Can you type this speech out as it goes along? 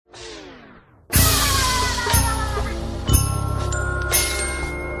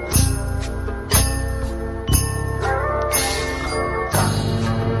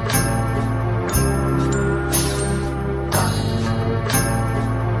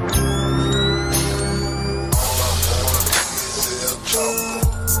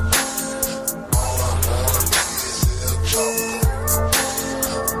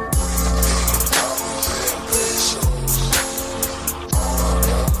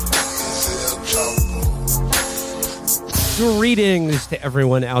Greetings to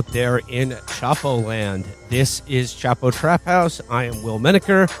everyone out there in Chapo land. This is Chapo Trap House. I am Will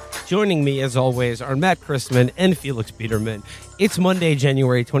Menaker. Joining me, as always, are Matt Christman and Felix Biederman. It's Monday,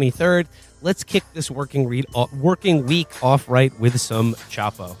 January 23rd. Let's kick this working week off right with some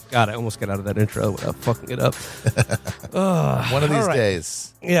Chapo. God, I almost got out of that intro without fucking it up. One of these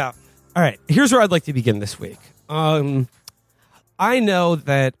days. Yeah. All right. Here's where I'd like to begin this week. I know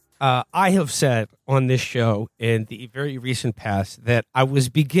that I have said on this show in the very recent past that I was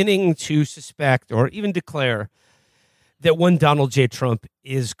beginning to suspect or even declare that one Donald J. Trump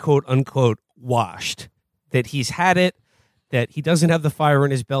is quote unquote washed, that he's had it, that he doesn't have the fire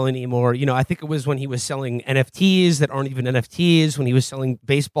in his belly anymore. You know, I think it was when he was selling NFTs that aren't even NFTs, when he was selling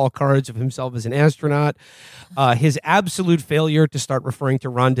baseball cards of himself as an astronaut, his absolute failure to start referring to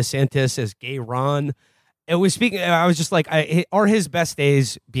Ron DeSantis as gay Ron. I was just like, are his best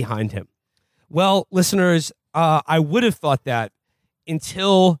days behind him? Well, listeners, I would have thought that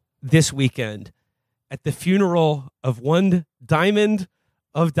until this weekend at the funeral of one Diamond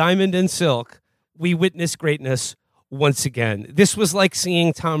of Diamond and Silk, we witnessed greatness once again. This was like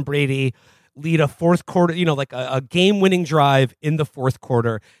seeing Tom Brady lead a fourth quarter, like a game-winning drive in the fourth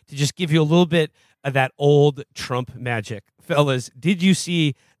quarter to just give you a little bit of that old Trump magic. Fellas, did you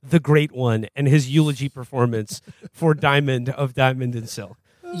see the great one and his eulogy performance for Diamond of Diamond and Silk?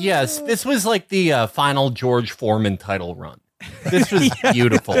 Yes, this was like the final George Foreman title run. This was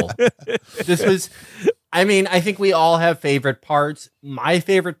beautiful. This was, I think we all have favorite parts. My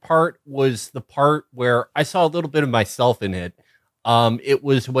favorite part was the part where I saw a little bit of myself in it. It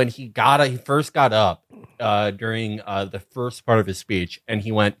was when he first got up during the first part of his speech, and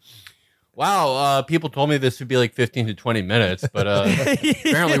he went, wow, people told me this would be like 15 to 20 minutes, but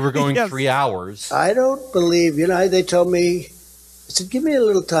apparently we're going 3 hours. I don't believe, they told me, I said, give me a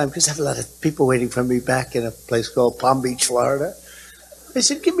little time, because I have a lot of people waiting for me back in a place called Palm Beach, Florida. They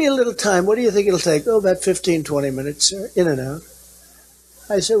said, give me a little time. What do you think it'll take? Oh, about 15, 20 minutes, sir, in and out.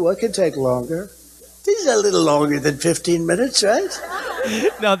 I said, well, it can take longer. This is a little longer than 15 minutes, right?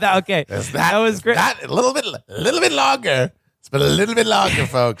 No, that was great. A little bit longer. It's been a little bit longer,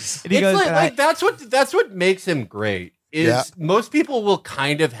 folks. It's goes, that's what makes him great. Most people will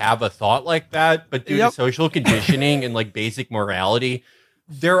kind of have a thought like that, but due to social conditioning and like basic morality,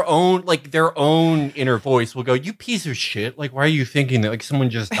 their own inner voice will go, "You piece of shit! Like, why are you thinking that? Like, someone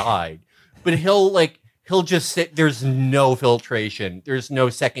just died?" But he'll just sit. There's no filtration. There's no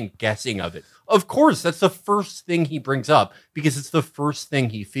second guessing of it. Of course, that's the first thing he brings up because it's the first thing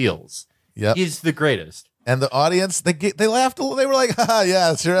he feels. Yep. He's the greatest. And the audience, they laughed. They were like, "Ha,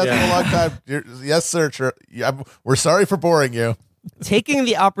 yeah, sure, that's been a long time. Yes, sir. Sure. We're sorry for boring you." Taking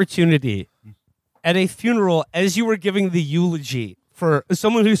the opportunity at a funeral as you were giving the eulogy for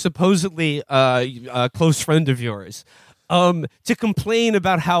someone who's supposedly a close friend of yours, to complain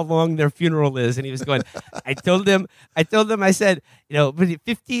about how long their funeral is. And he was going, I told them, I said,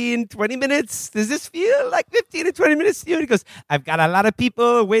 15, 20 minutes. Does this feel like 15 to 20 minutes to you? And he goes, I've got a lot of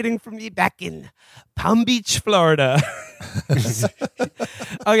people waiting for me back in Palm Beach, Florida.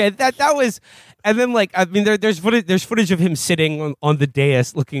 Okay, that was, and then there's footage of him sitting on the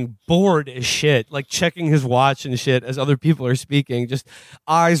dais looking bored as shit, like checking his watch and shit as other people are speaking, just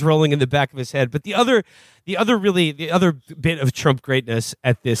eyes rolling in the back of his head. But the other bit of Trump greatness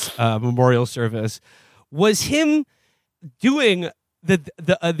at this memorial service was him doing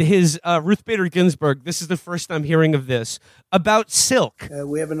his Ruth Bader Ginsburg. This is the first I'm hearing of this about Silk.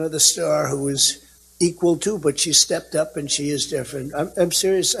 We have another star who is equal to, but she stepped up and she is different. I'm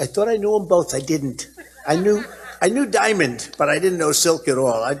serious. I thought I knew them both. I didn't. I knew Diamond, but I didn't know Silk at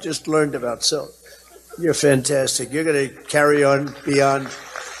all. I just learned about Silk. You're fantastic. You're going to carry on beyond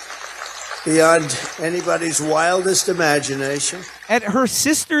anybody's wildest imagination. At her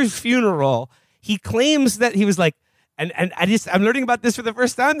sister's funeral, he claims that he was like, and I'm learning about this for the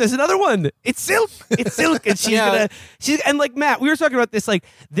first time. There's another one. It's Silk. It's Silk. And she's and like Matt, we were talking about this, like,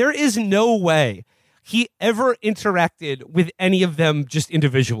 there is no way he ever interacted with any of them just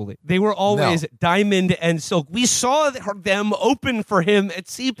individually. They were always Diamond and Silk. We saw them open for him at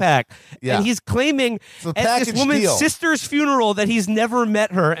CPAC. Yeah. And he's claiming at this woman's sister's funeral that he's never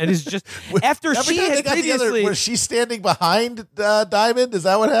met her and is just after she had previously. Was she standing behind Diamond? Is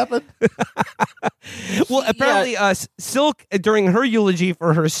that what happened? Well, apparently Silk, during her eulogy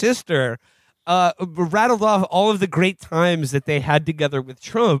for her sister, rattled off all of the great times that they had together with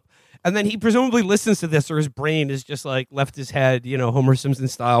Trump. And then he presumably listens to this, or his brain is just like left his head, Homer Simpson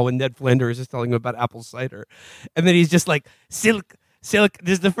style, when Ned Flanders is telling him about apple cider. And then he's just like, Silk, Say, look,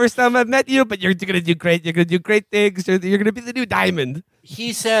 this is the first time I've met you, but you're going to do great. You're going to do great things. You're going to be the new Diamond.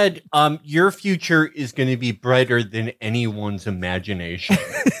 He said, your future is going to be brighter than anyone's imagination.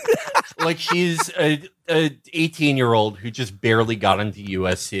 Like she's a 18-year-old who just barely got into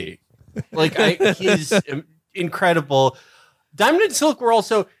USC. Like he's incredible. Diamond and Silk were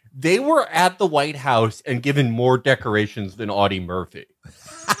also, they were at the White House and given more decorations than Audie Murphy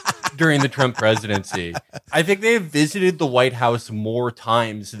during the Trump presidency. I think they have visited the White House more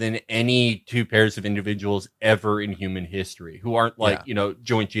times than any two pairs of individuals ever in human history who aren't like,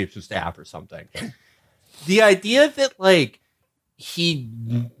 Joint Chiefs of Staff or something. The idea that like he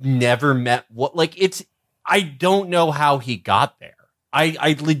never met I don't know how he got there.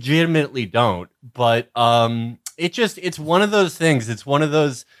 I legitimately don't, but it's one of those things. It's one of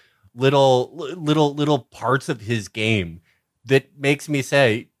those little parts of his game that makes me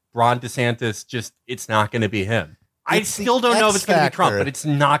say Ron DeSantis it's not going to be him. I still don't know if it's going to be Trump, but it's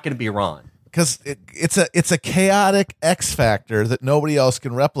not going to be Ron. Because it's a chaotic X factor that nobody else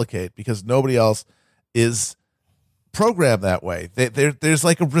can replicate because nobody else is programmed that way. There's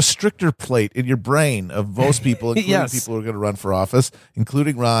like a restrictor plate in your brain of most people, including people who are going to run for office,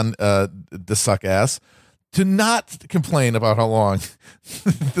 including Ron DeSuckass, to not complain about how long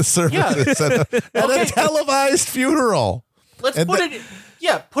the service is at a televised funeral. Let's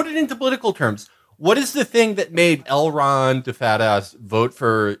put it into political terms. What is the thing that made L. Ron DeFatass vote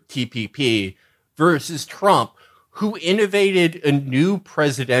for TPP versus Trump, who innovated a new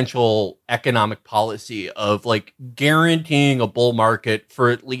presidential economic policy of like guaranteeing a bull market for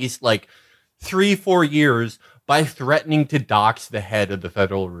at least like 3-4 years by threatening to dox the head of the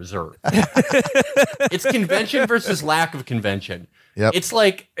Federal Reserve? It's convention versus lack of convention. Yep. It's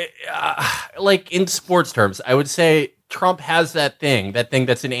like in sports terms, I would say Trump has that thing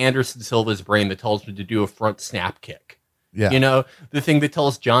that's in Anderson Silva's brain that tells him to do a front snap kick. Yeah. You know, the thing that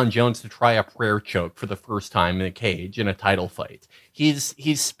tells John Jones to try a prayer choke for the first time in a cage in a title fight. He's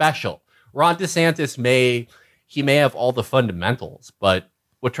special. Ron DeSantis may have all the fundamentals, but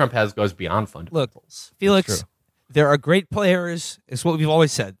what Trump has goes beyond fundamentals. Look, Felix, there are great players. It's what we've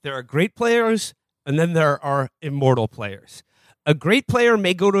always said. There are great players, and then there are immortal players. A great player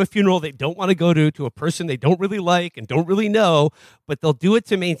may go to a funeral they don't want to go to a person they don't really like and don't really know, but they'll do it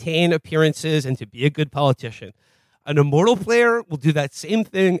to maintain appearances and to be a good politician. An immortal player will do that same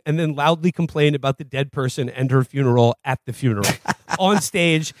thing and then loudly complain about the dead person and her funeral at the funeral, on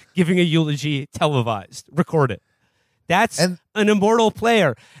stage, giving a eulogy, televised, recorded. That's an immortal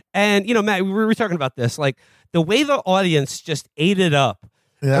player. And, Matt, we were talking about this, like the way the audience just ate it up.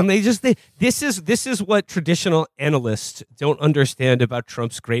 Yeah. And this is what traditional analysts don't understand about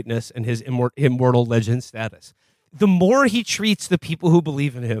Trump's greatness and his immortal legend status. The more he treats the people who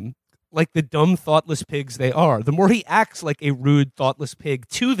believe in him like the dumb, thoughtless pigs they are, the more he acts like a rude, thoughtless pig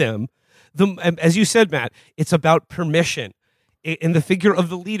to them, as you said, Matt, it's about permission. In the figure of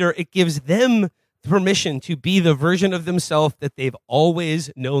the leader, it gives them permission to be the version of themselves that they've always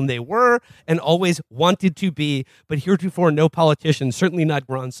known they were and always wanted to be, but heretofore no politician, certainly not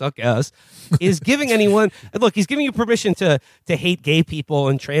Ron Suckass, is giving anyone. Look, he's giving you permission to hate gay people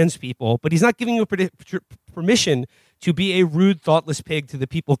and trans people, but he's not giving you permission to be a rude, thoughtless pig to the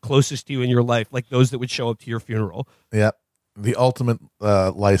people closest to you in your life, like those that would show up to your funeral. Yeah, the ultimate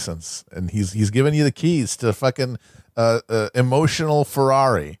license, and he's giving you the keys to fucking emotional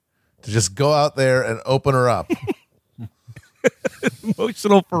Ferrari. To just go out there and open her up.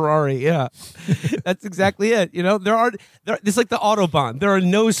 Emotional Ferrari, yeah. That's exactly it. It's like the Autobahn. There are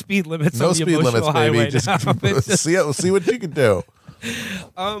no speed limits on the emotional highway. Just see what you can do.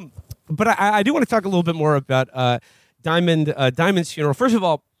 But I do want to talk a little bit more about Diamond's funeral. First of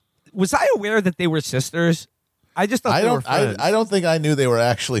all, was I aware that they were sisters? I just thought they were friends. I don't think I knew they were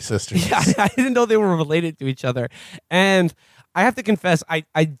actually sisters. Yeah, I didn't know they were related to each other. And I have to confess,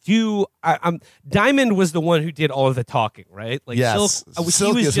 Diamond was the one who did all of the talking, right? Like yes,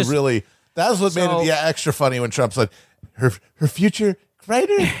 Silk is just, really. That's what made it extra funny when Trump said her future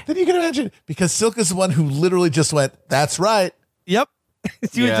brighter than you can imagine, because Silk is the one who literally just went, "That's right." Yep,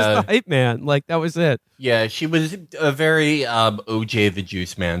 she was just the hype man. Like that was it. Yeah, she was a very OJ the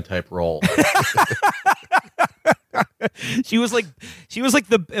Juice Man type role. She was like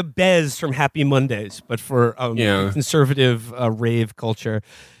the Bez from Happy Mondays, but for conservative rave culture,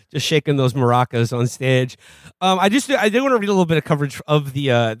 just shaking those maracas on stage. I did want to read a little bit of coverage of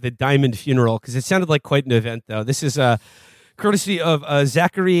the Diamond funeral because it sounded like quite an event. Though this is courtesy of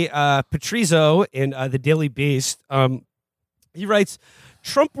Zachary Patrizio in the Daily Beast. He writes,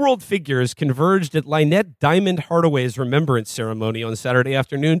 Trump world figures converged at Lynette Diamond Hardaway's remembrance ceremony on Saturday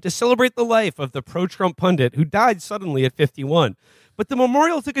afternoon to celebrate the life of the pro-Trump pundit who died suddenly at 51. But the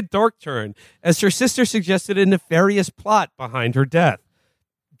memorial took a dark turn as her sister suggested a nefarious plot behind her death.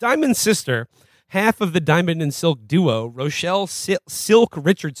 Diamond's sister, half of the Diamond and Silk duo, Rochelle Silk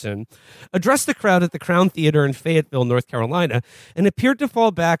Richardson, addressed the crowd at the Crown Theater in Fayetteville, North Carolina, and appeared to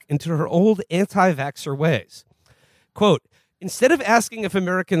fall back into her old anti-vaxxer ways. Quote, instead of asking if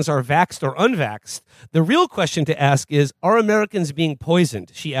Americans are vaxxed or unvaxxed, the real question to ask is, are Americans being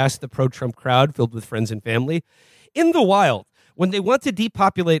poisoned? She asked the pro-Trump crowd filled with friends and family. In the wild, when they want to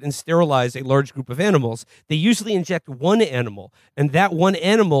depopulate and sterilize a large group of animals, they usually inject one animal, and that one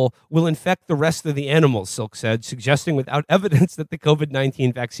animal will infect the rest of the animals, Silk said, suggesting without evidence that the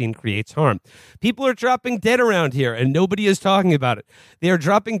COVID-19 vaccine creates harm. People are dropping dead around here, and nobody is talking about it. They are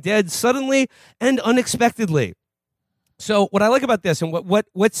dropping dead suddenly and unexpectedly. So what I like about this, and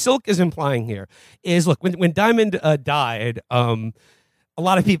what Silk is implying here, is, look, when Diamond died, a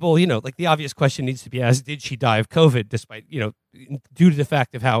lot of people, like the obvious question needs to be asked, did she die of COVID despite, due to the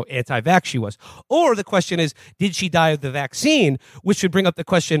fact of how anti-vax she was? Or the question is, did she die of the vaccine? Which would bring up the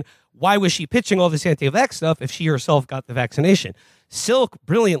question, why was she pitching all this anti-vax stuff if she herself got the vaccination? Silk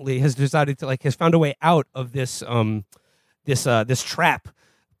brilliantly has decided to, has found a way out of this, this trap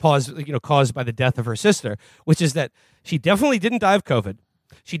caused by the death of her sister, which is that she definitely didn't die of COVID.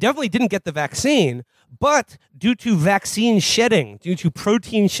 She definitely didn't get the vaccine, but due to vaccine shedding, due to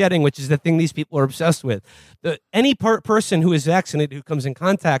protein shedding, which is the thing these people are obsessed with, any person who is vaccinated who comes in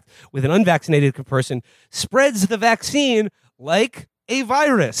contact with an unvaccinated person spreads the vaccine like a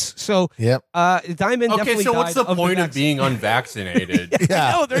virus. So, yep. Diamond Okay, definitely so what's died the of point the of being unvaccinated?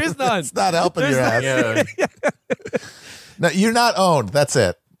 Yeah. No, there is none. It's not helping your ass. Yeah. No, you're not owned. That's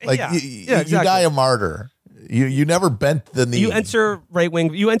it. Like Yeah. you Exactly. die a martyr. You never bent the knee. You enter right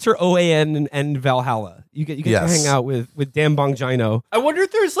wing. You enter OAN and Valhalla. You get Yes. to hang out with Dan Bongino. I wonder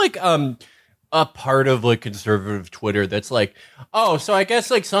if there's a part of conservative Twitter that's oh, so I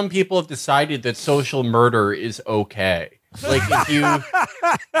guess some people have decided that social murder is okay.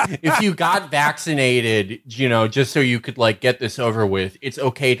 If you got vaccinated, just so you could get this over with, it's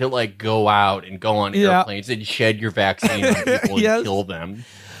okay to go out and go on airplanes and shed your vaccine on people Yes. and kill them.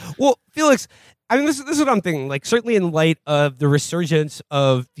 Well, Felix, I mean, this is what I'm thinking. Certainly in light of the resurgence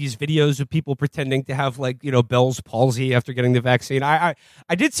of these videos of people pretending to have Bell's palsy after getting the vaccine. I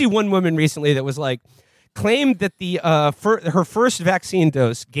did see one woman recently that was claimed that her first vaccine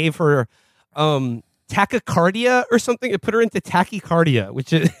dose gave her tachycardia or something. It put her into tachycardia,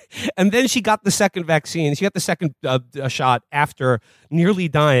 which is, and then she got the second vaccine. She got the second shot after nearly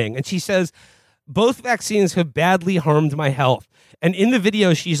dying, and she says both vaccines have badly harmed my health. And in the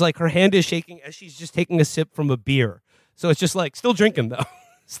video, she's her hand is shaking as she's just taking a sip from a beer. So it's just still drinking though,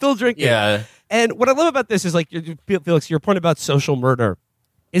 still drinking. Yeah. And what I love about this is Felix, your point about social murder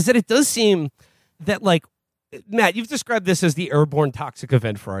is that it does seem that Matt, you've described this as the airborne toxic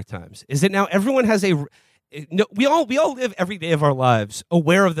event for our times. Is that now everyone has we all live every day of our lives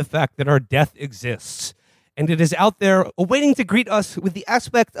aware of the fact that our death exists, and it is out there awaiting to greet us with the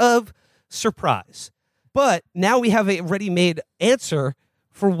aspect of surprise. But now we have a ready-made answer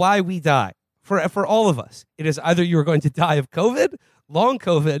for why we die. For all of us, it is either you're going to die of COVID, long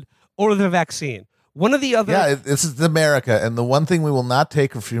COVID, or the vaccine. One or the other. Yeah, this is America, and the one thing we will not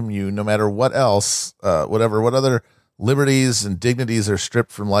take from you, no matter what else, what other liberties and dignities are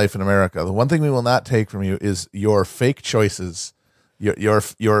stripped from life in America, the one thing we will not take from you is your fake choices,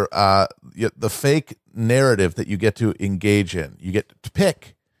 the fake narrative that you get to engage in. You get to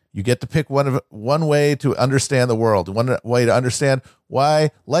pick. You get to pick one way to understand the world, one way to understand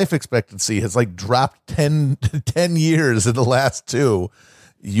why life expectancy has dropped 10 years in the last 2.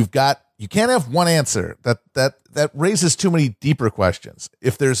 You can't have one answer. That raises too many deeper questions.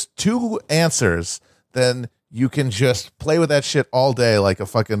 If there's 2 answers, then you can just play with that shit all day like a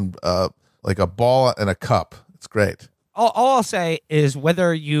fucking like a ball in a cup. It's great. All I'll say is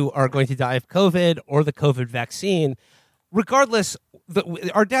whether you are going to die of COVID or the COVID vaccine, regardless,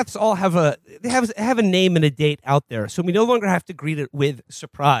 our deaths all have a name and a date out there, so we no longer have to greet it with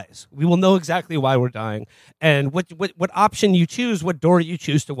surprise. We will know exactly why we're dying, and what option you choose, what door you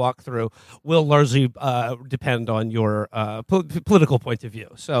choose to walk through, will largely depend on your political point of view.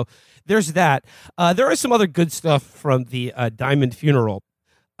 So there's that. There is some other good stuff from the Diamond funeral.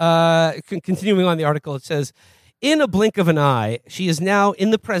 Continuing on the article, it says, in a blink of an eye, she is now in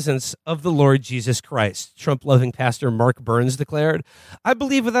the presence of the Lord Jesus Christ, Trump-loving pastor Mark Burns declared. I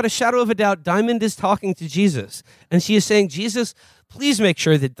believe without a shadow of a doubt, Diamond is talking to Jesus. And she is saying, Jesus, please make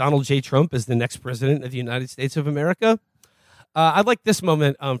sure that Donald J. Trump is the next president of the United States of America. I like this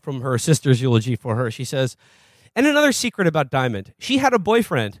moment from her sister's eulogy for her. She says, and another secret about Diamond. She had a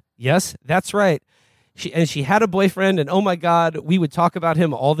boyfriend. Yes, that's right. She had a boyfriend, and oh my God, we would talk about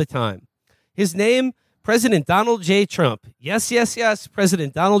him all the time. His name, President Donald J. Trump. Yes,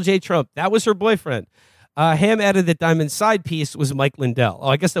 President Donald J. Trump. That was her boyfriend. Ham added that Diamond's side piece was Mike Lindell. Oh,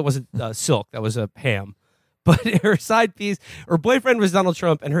 I guess that wasn't Silk. That was a Ham. But her side piece, her boyfriend was Donald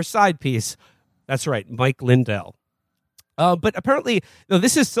Trump, and her side piece, that's right, Mike Lindell. But apparently, no,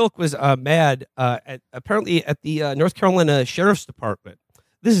 this is Silk was mad apparently at the North Carolina Sheriff's Department.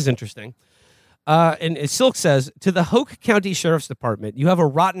 This is interesting. And Silk says, to the Hoke County Sheriff's Department, you have a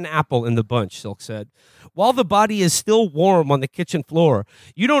rotten apple in the bunch, Silk said. While the body is still warm on the kitchen floor,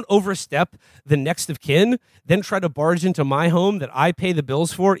 you don't overstep the next of kin, then try to barge into my home that I pay the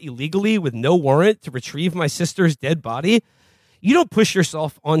bills for illegally with no warrant to retrieve my sister's dead body. You don't push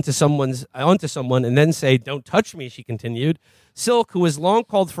yourself onto someone and then say, don't touch me, she continued. Silk, who has long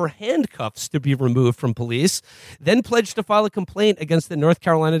called for handcuffs to be removed from police, then pledged to file a complaint against the North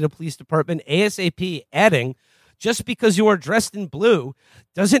Carolina Police Department ASAP, adding, just because you are dressed in blue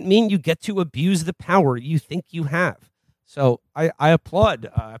doesn't mean you get to abuse the power you think you have. So I applaud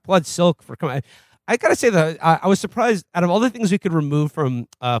Silk for coming. I got to say that I was surprised, out of all the things we could remove from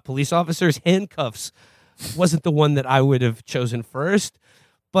police officers, handcuffs wasn't the one that I would have chosen first.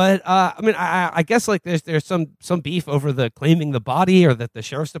 But I mean, I guess like there's some beef over the claiming the body, or that the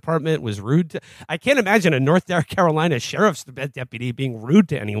sheriff's department was rude to. I can't imagine a North Carolina sheriff's deputy being rude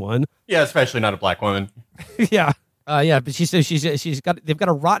to anyone. Yeah, especially not a black woman. Yeah. But she says they've got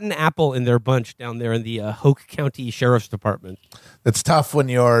a rotten apple in their bunch down there in the Hoke County Sheriff's Department. It's tough when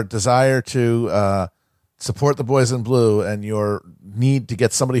your desire to support the boys in blue and your need to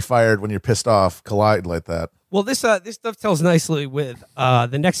get somebody fired when you're pissed off collide like that. Well, this dovetails nicely with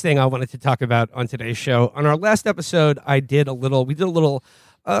the next thing I wanted to talk about on today's show. On our last episode, we did a little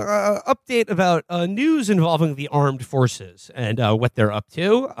update about news involving the armed forces and what they're up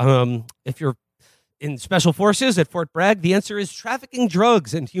to. If you're in special forces at Fort Bragg, the answer is trafficking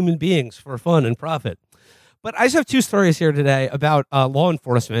drugs and human beings for fun and profit. But I just have two stories here today about law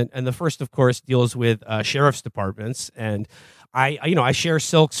enforcement, and the first, of course, deals with sheriff's departments, and I share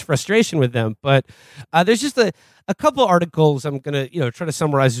Silk's frustration with them. But there's just a couple articles I'm gonna try to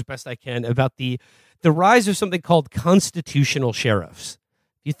summarize as best I can about the rise of something called constitutional sheriffs.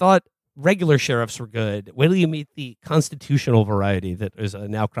 If you thought regular sheriffs were good, wait till you meet the constitutional variety that is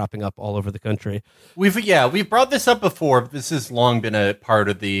now cropping up all over the country. We've brought this up before. But this has long been a part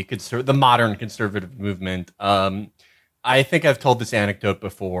of the modern conservative movement. I think I've told this anecdote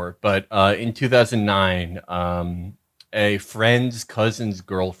before, but in 2009, a friend's cousin's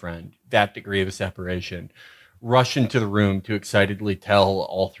girlfriend, that degree of a separation, rushed into the room to excitedly tell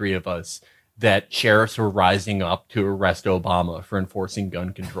all three of us that sheriffs were rising up to arrest Obama for enforcing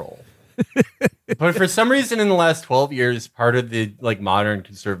gun control. But for some reason in the last 12 years, part of the modern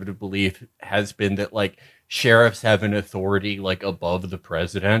conservative belief has been that sheriffs have an authority above the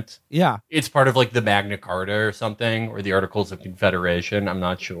president. Yeah. It's part of the Magna Carta or something, or the Articles of Confederation. I'm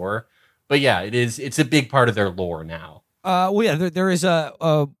not sure. But yeah, it's a big part of their lore now. There is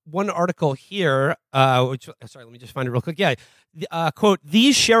one article here, let me just find it real quick. Yeah. Quote,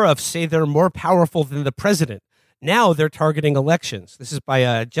 these sheriffs say they're more powerful than the president. Now they're targeting elections. This is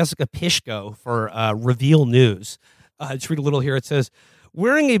by Jessica Pishko for Reveal News. Just read a little here. It says,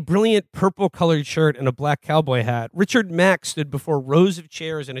 wearing a brilliant purple-colored shirt and a black cowboy hat, Richard Mack stood before rows of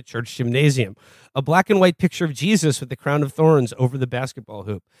chairs in a church gymnasium. A black and white picture of Jesus with the crown of thorns over the basketball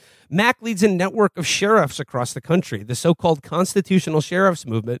hoop. Mack leads a network of sheriffs across the country, the so-called constitutional sheriffs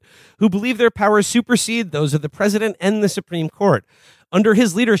movement, who believe their powers supersede those of the president and the Supreme Court. Under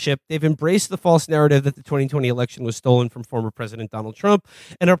his leadership, they've embraced the false narrative that the 2020 election was stolen from former President Donald Trump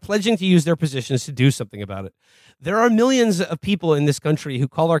and are pledging to use their positions to do something about it. There are millions of people in this country who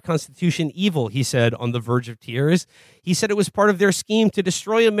call our Constitution evil, he said, on the verge of tears. He said it was part of their scheme to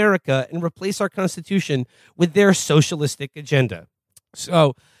destroy America and replace our Constitution with their socialistic agenda.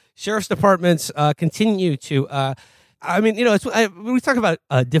 So sheriff's departments continue to... we talk about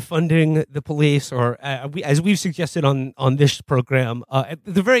defunding the police, or as we've suggested on this program, at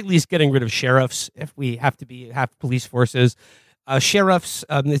the very least, getting rid of sheriffs if we have police forces. Sheriffs,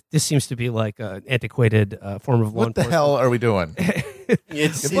 this seems to be like an antiquated form of law enforcement. What the hell are we doing?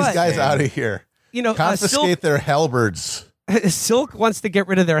 Get these guys out of here. Confiscate their halberds. Silk wants to get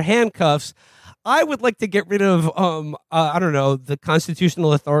rid of their handcuffs. I would like to get rid of, the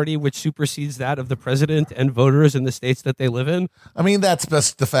constitutional authority which supersedes that of the president and voters in the states that they live in. I mean, that's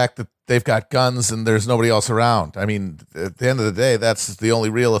just the fact that they've got guns and there's nobody else around. I mean, at the end of the day, that's the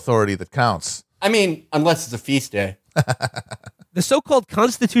only real authority that counts. I mean, unless it's a feast day. The so-called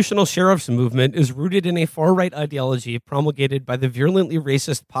constitutional sheriff's movement is rooted in a far-right ideology promulgated by the virulently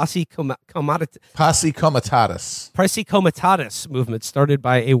racist Posse Comitatus movement started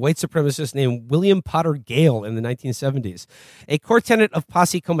by a white supremacist named William Potter Gale in the 1970s. A core tenet of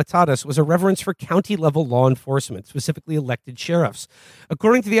Posse Comitatus was a reverence for county-level law enforcement, specifically elected sheriffs.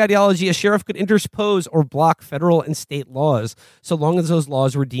 According to the ideology, a sheriff could interpose or block federal and state laws so long as those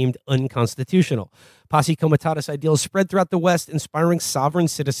laws were deemed unconstitutional. Posse Comitatus ideals spread throughout the West, inspiring sovereign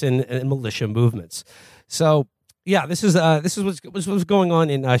citizen and militia movements. So, yeah, this is what's going on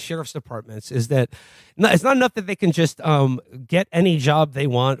in sheriff's departments. Is that it's not enough that they can just get any job they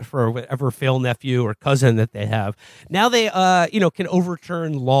want for whatever fail nephew or cousin that they have. Now they can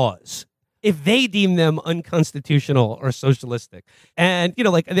overturn laws if they deem them unconstitutional or socialistic. And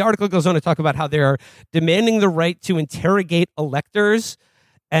like the article goes on to talk about how they are demanding the right to interrogate electors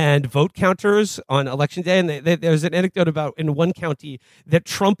and vote counters on election day. And there's an anecdote about in one county that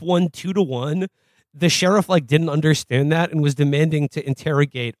Trump won 2-1. The sheriff didn't understand that and was demanding to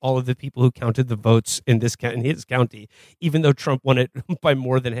interrogate all of the people who counted the votes in his county, even though Trump won it by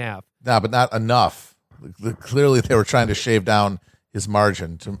more than half. No, but not enough. Clearly, they were trying to shave down his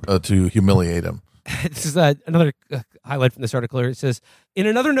margin to humiliate him. This is another highlight from this article here. It says, in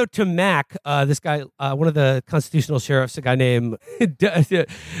another note to Mac, this guy, one of the constitutional sheriffs, a guy named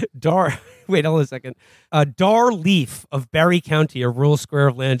Dar Leaf of Barry County, a rural square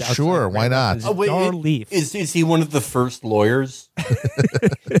of land. Sure, why not? Oh, wait, Dar Leaf. Is he one of the first lawyers?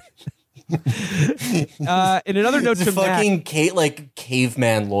 In another note to fucking Mac,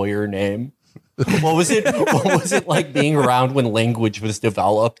 caveman lawyer name. What was it? What was it like being around when language was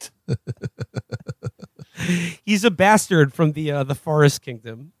developed? He's a bastard from the Forest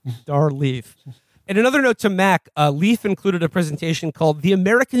Kingdom, Dar Leaf. In another note to Mac, Leaf included a presentation called "The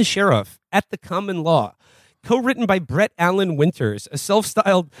American Sheriff at the Common Law," co-written by Brett Allen Winters, a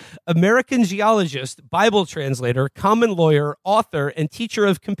self-styled American geologist, Bible translator, common lawyer, author, and teacher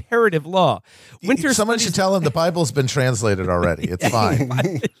of comparative law. Winters Someone should tell him the Bible's been translated already. It's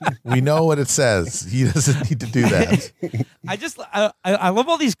fine. We know what it says. He doesn't need to do that. I love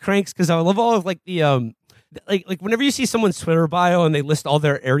all these cranks because I love all of the like whenever you see someone's Twitter bio and they list all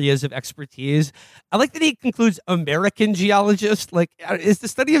their areas of expertise, I like that he concludes American geologist. Like, is the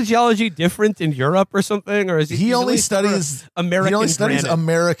study of geology different in Europe or something, or is he only studies American? He only studies granite?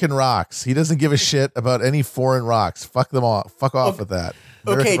 American rocks. He doesn't give a shit about any foreign rocks. Fuck them all. Fuck off with that.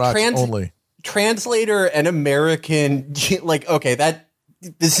 American rocks only. Translator and American,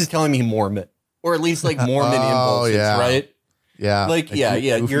 this is telling me Mormon, or at least Mormon impulses, right? Yeah,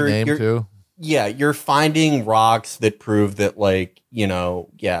 You're too. Yeah, you're finding rocks that prove that,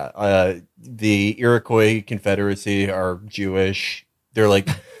 the Iroquois Confederacy are Jewish. They're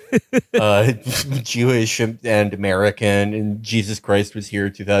Jewish and American, and Jesus Christ was here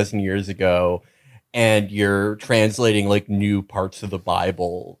 2,000 years ago. And you're translating new parts of the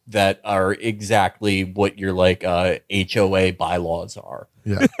Bible that are exactly what your HOA bylaws are.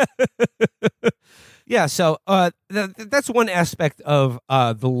 Yeah. Yeah. So that's one aspect of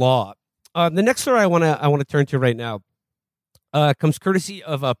the law. The next story I want to turn to right now comes courtesy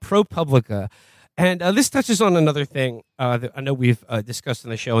of ProPublica, and this touches on another thing that I know we've discussed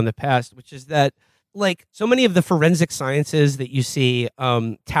on the show in the past, which is that so many of the forensic sciences that you see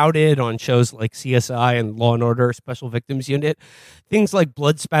touted on shows like CSI and Law and Order Special Victims Unit, things like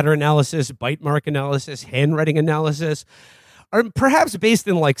blood spatter analysis, bite mark analysis, handwriting analysis, are perhaps based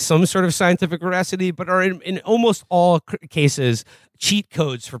in some sort of scientific veracity, but are in almost all cases cheat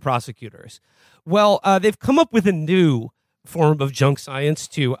codes for prosecutors. Well, they've come up with a new form of junk science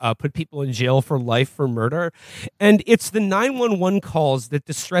to put people in jail for life for murder, and it's the 911 calls that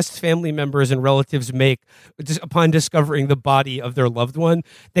distressed family members and relatives make upon discovering the body of their loved one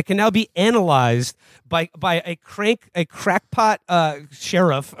that can now be analyzed by a crackpot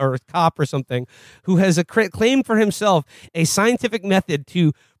sheriff or cop or something who has claimed for himself a scientific method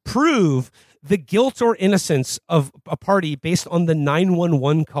to prove the guilt or innocence of a party based on the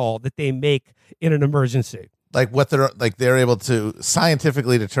 911 call that they make in an emergency. They're able to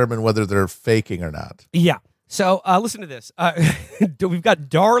scientifically determine whether they're faking or not. Yeah. So listen to this. We've got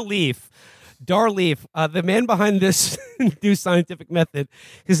Dar Leaf, the man behind this new scientific method.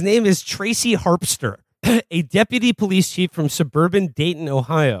 His name is Tracy Harpster, a deputy police chief from suburban Dayton,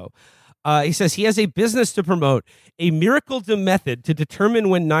 Ohio. He says he has a business to promote, a miracle method to determine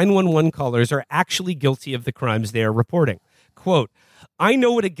when 911 callers are actually guilty of the crimes they are reporting. Quote, "I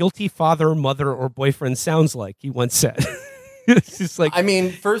know what a guilty father, mother, or boyfriend sounds like," he once said. It's just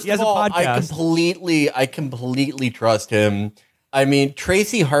first of all, I completely trust him.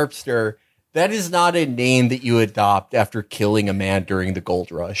 Tracy Harpster, That is not a name that you adopt after killing a man during the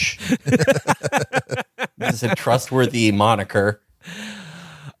gold rush. This is a trustworthy moniker.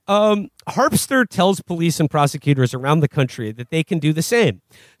 Harpster tells police and prosecutors around the country that they can do the same.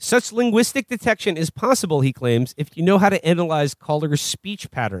 Such linguistic detection is possible, he claims, if you know how to analyze callers'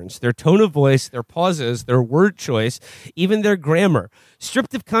 speech patterns, their tone of voice, their pauses, their word choice, even their grammar.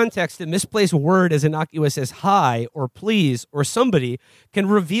 Stripped of context, a misplaced word as innocuous as hi or please or somebody can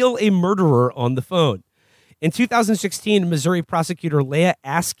reveal a murderer on the phone. In 2016, Missouri prosecutor Leah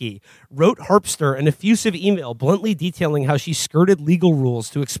Askey wrote Harpster an effusive email bluntly detailing how she skirted legal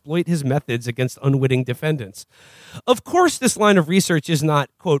rules to exploit his methods against unwitting defendants. Of course, this line of research is not,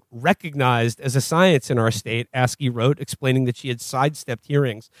 quote, recognized as a science in our state, Askey wrote, explaining that she had sidestepped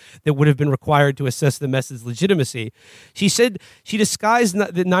hearings that would have been required to assess the method's legitimacy. She said she disguised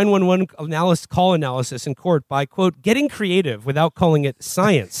the 911 call analysis in court by, quote, getting creative without calling it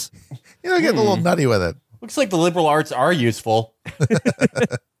science. Getting a little nutty with it. Looks like the liberal arts are useful.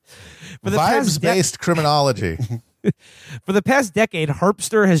 Vibes-based criminology. For the past decade,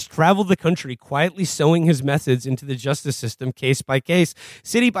 Harpster has traveled the country quietly sewing his methods into the justice system case by case,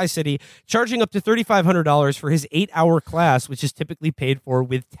 city by city, charging up to $3,500 for his 8-hour class, which is typically paid for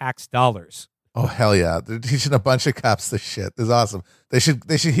with tax dollars. Oh, hell yeah. They're teaching a bunch of cops this shit. This is awesome. They should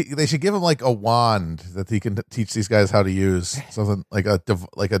give him like a wand that he can teach these guys how to use. Something like a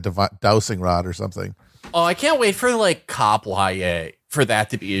dowsing rod or something. Oh, I can't wait for like cop YA for that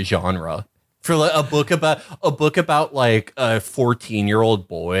to be a genre. For like a book about like a 14-year-old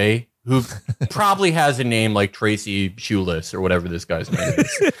boy who probably has a name like Tracy Shoeless or whatever this guy's name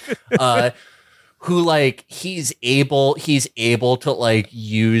is. Who like he's able to like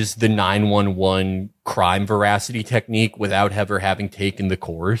use the 911 crime veracity technique without ever having taken the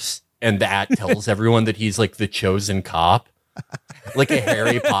course, and that tells everyone that he's like the chosen cop. Like a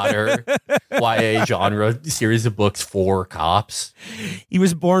Harry Potter YA genre series of books for cops. He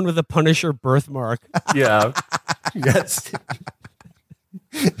was born with a Punisher birthmark. Yeah. Yes.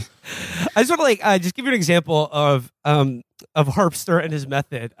 I just want to like just give you an example of Harpster and his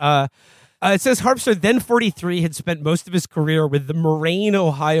method. It says Harpster, then 43, had spent most of his career with the Moraine,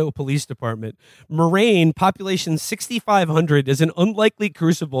 Ohio Police Department. Moraine, population 6,500, is an unlikely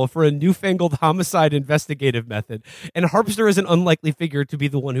crucible for a newfangled homicide investigative method, and Harpster is an unlikely figure to be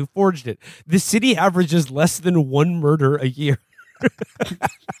the one who forged it. The city averages less than one murder a year.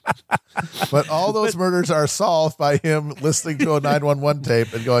 But all those murders are solved by him listening to a 911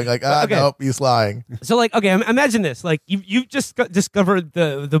 tape and going like, nope, he's lying. So like, okay, imagine this. Like you've just discovered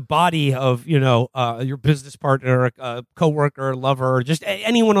the body of, your business partner, a coworker, lover, or just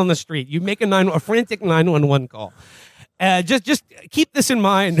anyone on the street. You make a frantic 911 call. Just keep this in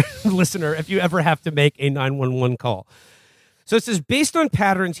mind, listener, if you ever have to make a 911 call. So it says, based on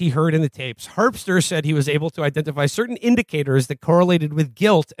patterns he heard in the tapes, Harpster said he was able to identify certain indicators that correlated with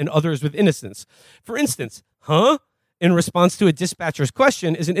guilt and others with innocence. For instance, in response to a dispatcher's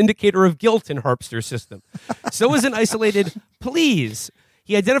question, is an indicator of guilt in Harpster's system. So is an isolated please.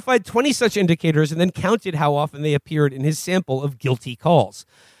 He identified 20 such indicators and then counted how often they appeared in his sample of guilty calls.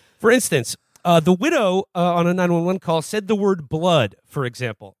 For instance, the widow on a 911 call said the word blood, for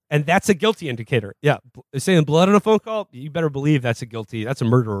example, and that's a guilty indicator. Yeah, saying blood on a phone call, you better believe that's a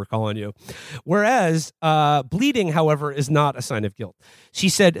murderer calling you. Whereas bleeding, however, is not a sign of guilt. She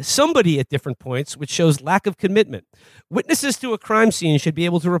said somebody at different points, which shows lack of commitment. Witnesses to a crime scene should be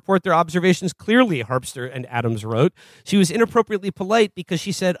able to report their observations clearly, Harpster and Adams wrote. She was inappropriately polite because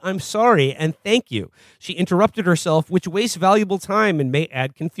she said, I'm sorry and thank you. She interrupted herself, which wastes valuable time and may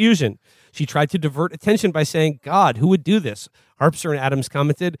add confusion. She tried to divert attention by saying, God, who would do this? Harpster and Adams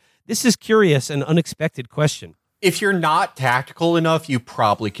commented, this is curious and unexpected question. If you're not tactical enough, you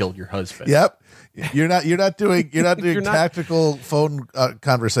probably killed your husband. Yep. You're not doing tactical phone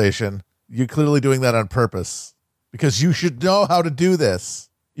conversation. You're clearly doing that on purpose because you should know how to do this.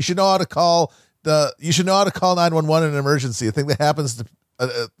 You should know how to call 911 in an emergency, a thing that happens to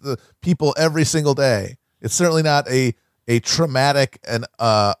the people every single day. It's certainly not a traumatic and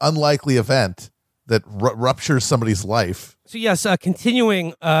unlikely event that ruptures somebody's life. So yes,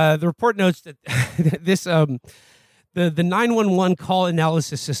 continuing, the report notes that this the 911 call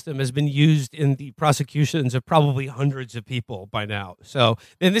analysis system has been used in the prosecutions of probably hundreds of people by now. So,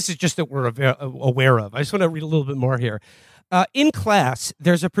 and this is just that we're aware of. I just want to read a little bit more here. In class,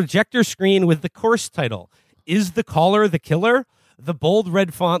 there's a projector screen with the course title, Is the Caller the Killer? The bold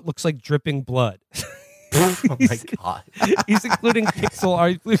red font looks like dripping blood. Oh my God. He's including pixel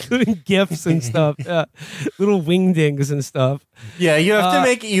art, including GIFs and stuff, little wingdings and stuff. Yeah, you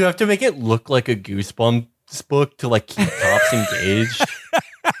have to make it look like a Goosebumps book to like keep cops engaged.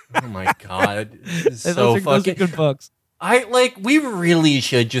 Oh my god, this is those so are fucking good books. we really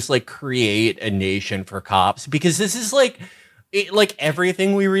should just like create a nation for cops, because this is like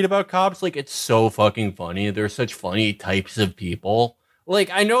everything we read about cops, like it's so fucking funny. They're such funny types of people.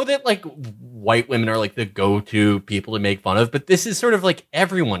 Like, I know that like white women are like the go-to people to make fun of, but this is sort of like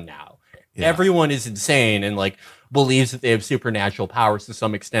everyone now. Yeah. Everyone is insane and like believes that they have supernatural powers to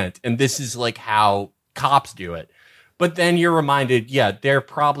some extent. And this is like how cops do it. But then you're reminded, yeah, they're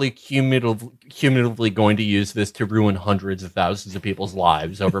probably cumulatively going to use this to ruin hundreds of thousands of people's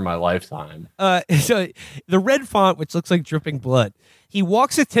lives over my lifetime. So the red font, which looks like dripping blood, he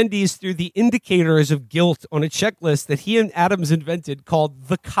walks attendees through the indicators of guilt on a checklist that he and Adams invented called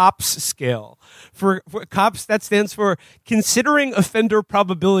the COPS scale. For COPS, that stands for considering offender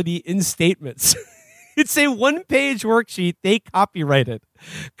probability in statements. It's a one-page worksheet they copyrighted.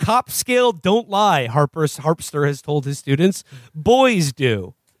 Cop scale don't lie, Harpster has told his students. Boys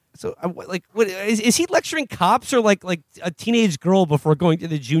do. So, like, what is he lecturing cops or like a teenage girl before going to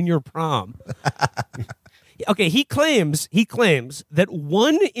the junior prom? Okay, he claims that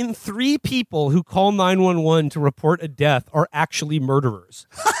 1 in 3 people who call 911 to report a death are actually murderers.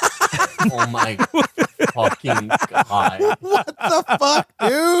 Oh my fucking god! What the fuck,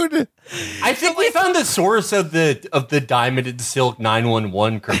 dude? I think we found the source of the Diamond and Silk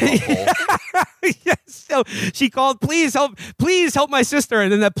 911 commercial. Yes. So she called, please help my sister,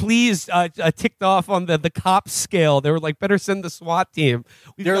 and then that please ticked off on the cops scale. They were like, better send the SWAT team.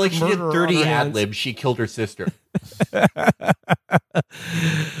 They're like, she did 30 ad libs. She killed her sister.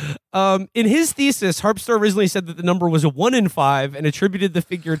 In his thesis, Harpster originally said that the number was a 1 in 5 and attributed the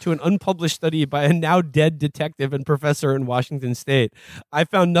figure to an unpublished study by a now dead detective and professor in Washington State. I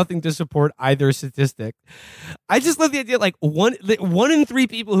found nothing to support either statistic. I just love the idea, like 1 in 3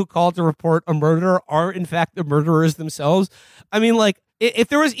 people who call to report a murder are in fact the murderers themselves. I mean, like, if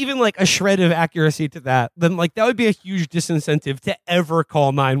there was even like a shred of accuracy to that, then like that would be a huge disincentive to ever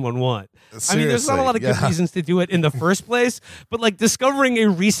call 911. I mean, there's not a lot of good reasons to do it in the first place, but like discovering a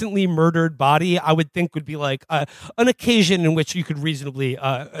recently murdered body, I would think would be like an occasion in which you could reasonably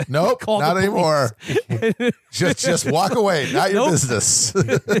nope, call not the anymore. just walk away, not your business.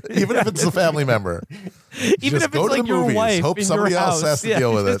 Even if it's a family member. Even just if go it's to like the your movies. wife Hope in somebody your else house. has to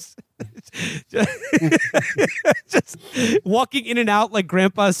deal with it. Just walking in and out like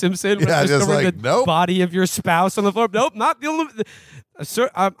Grandpa Simpson. When Yeah, just like, the nope. body of your spouse on the floor. Nope, not dealing with. Sir,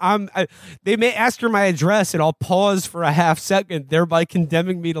 they may ask for my address, and I'll pause for a half second, thereby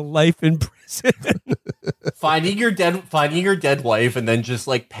condemning me to life in prison. finding your dead wife, and then just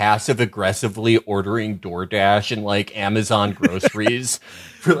like passive aggressively ordering DoorDash and like Amazon groceries,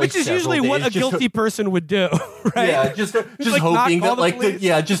 for, like, which is usually days, what a guilty person would do, right? Yeah, just like, hoping not that call the police.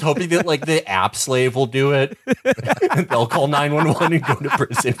 just hoping that like the app slave will do it. They'll call 911 and go to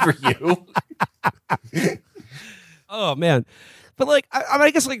prison for you. Oh man. But like,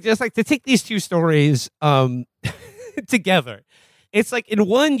 I guess like just like to take these two stories together, it's like in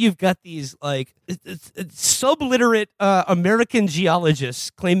one you've got these like subliterate American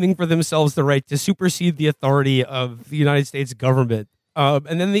geologists claiming for themselves the right to supersede the authority of the United States government,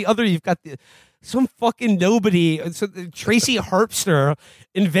 and then the other you've got some fucking nobody, Tracy Harpster,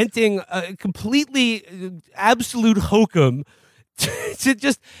 inventing a completely absolute hokum. To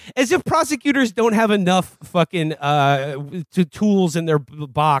just as if prosecutors don't have enough fucking tools in their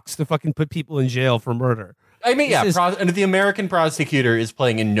box to fucking put people in jail for murder. I mean, and the American prosecutor is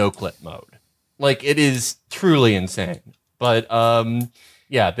playing in no clip mode. Like, it is truly insane. But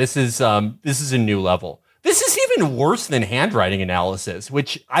yeah, this is a new level. This is even worse than handwriting analysis,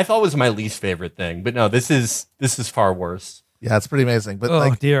 which I thought was my least favorite thing. But no, this is far worse. Yeah, it's pretty amazing.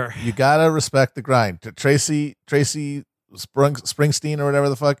 But dear, you gotta respect the grind. Tracy Springsteen or whatever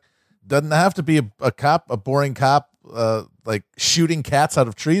the fuck doesn't have to be a boring cop, like shooting cats out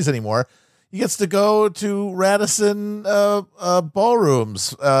of trees anymore. He gets to go to Radisson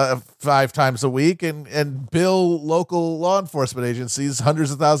ballrooms 5 times a week and bill local law enforcement agencies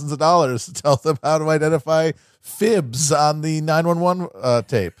hundreds of thousands of dollars to tell them how to identify fibs on the 911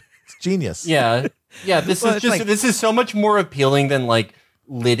 tape. It's genius. Yeah. This is so much more appealing than like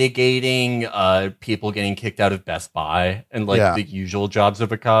litigating people getting kicked out of Best Buy and like the usual jobs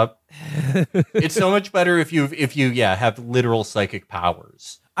of a cop. It's so much better if you have literal psychic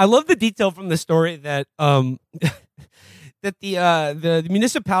powers. I love the detail from the story that that the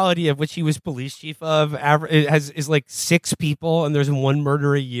municipality of which he was police chief of is like 6 people, and there's 1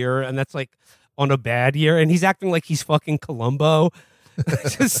 murder a year, and that's like on a bad year, and he's acting like he's fucking Columbo.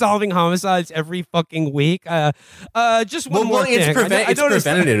 just solving homicides every fucking week. Just one more thing. It's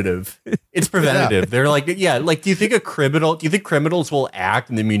preventative. It's preventative. They're like, like, do you think criminals will act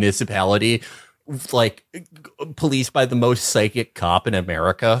in the municipality like policed by the most psychic cop in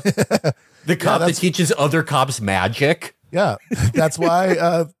America? The cop that teaches other cops magic? Yeah, that's why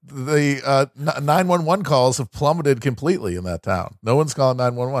the 911 calls have plummeted completely in that town. No one's calling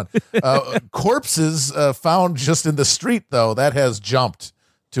 911. Corpses found just in the street, though, that has jumped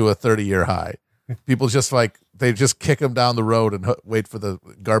to a 30-year high. People just they just kick them down the road and wait for the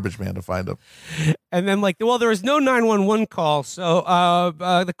garbage man to find them. And then there was no 911 call, so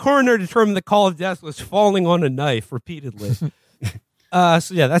the coroner determined the call of death was falling on a knife repeatedly.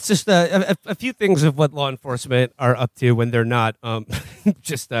 So yeah, that's just a few things of what law enforcement are up to when they're not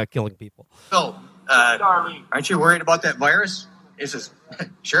just killing people. So, aren't you worried about that virus? He says,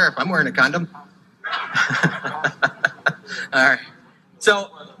 Sheriff, I'm wearing a condom. All right. So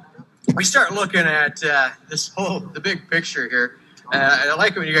we start looking at the big picture here. I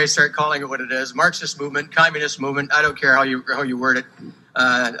like it when you guys start calling it what it is: Marxist movement, communist movement. I don't care how you word it.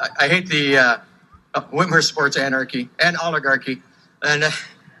 I hate the Whitmer sports anarchy and oligarchy. And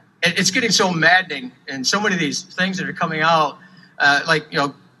it's getting so maddening, and so many of these things that are coming out,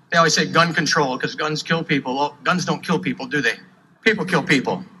 they always say gun control because guns kill people. Well, guns don't kill people, do they? People kill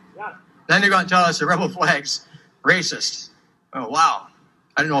people. Yeah. Then they're going to tell us the rebel flag's racist. Oh, wow.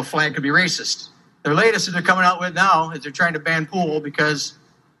 I didn't know a flag could be racist. Their latest that they're coming out with now is they're trying to ban pool because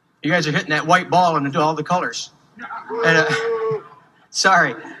you guys are hitting that white ball into all the colors. And,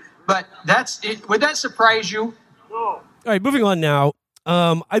 sorry, but that's it. Would that surprise you? All right, moving on now.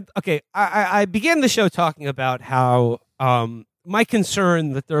 I began the show talking about how my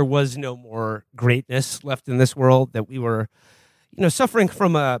concern that there was no more greatness left in this world, that we were, suffering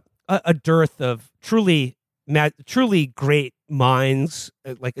from a dearth of truly great minds,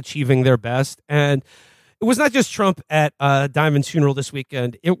 like achieving their best. And it was not just Trump at Diamond's funeral this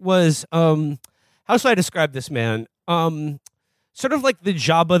weekend. It was, how should I describe this man? Sort of like the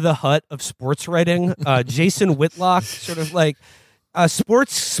Jabba the Hutt of sports writing, Jason Whitlock, sort of like a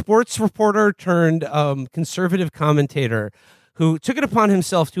sports reporter turned conservative commentator who took it upon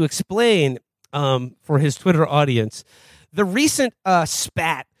himself to explain for his Twitter audience the recent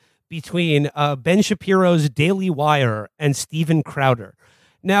spat between Ben Shapiro's Daily Wire and Steven Crowder.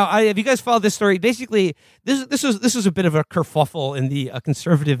 Now, have you guys followed this story? Basically, this was a bit of a kerfuffle in the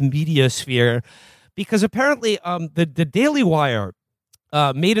conservative media sphere, because apparently the Daily Wire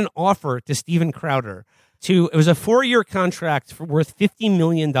made an offer to Steven Crowder it was a 4-year contract worth $50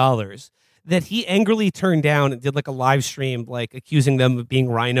 million that he angrily turned down and did like a live stream, like accusing them of being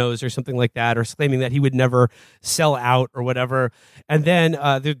rhinos or something like that, or claiming that he would never sell out or whatever. And then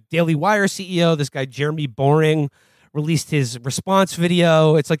the Daily Wire CEO, this guy Jeremy Boring, released his response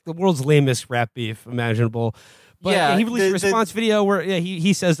video. It's like the world's lamest rap beef imaginable. But he released a response video where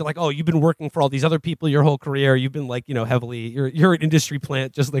he says that, like, oh, you've been working for all these other people your whole career. You've been heavily, you're an industry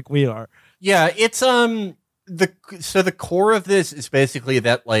plant just like we are. Yeah, it's the core of this is basically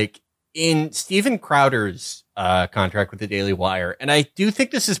that, like, in Steven Crowder's contract with the Daily Wire, and I do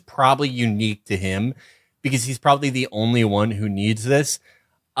think this is probably unique to him because he's probably the only one who needs this.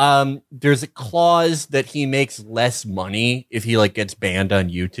 There's a clause that he makes less money if he gets banned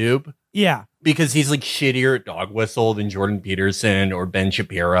on YouTube. Yeah. Because he's shittier at dog whistle than Jordan Peterson or Ben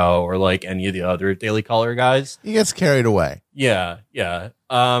Shapiro or any of the other Daily Caller guys. He gets carried away. Yeah.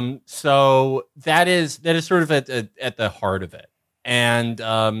 So that is sort of at the heart of it. And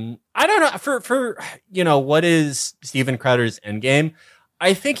I don't know for what is Steven Crowder's endgame.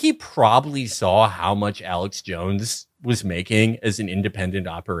 I think he probably saw how much Alex Jones was making as an independent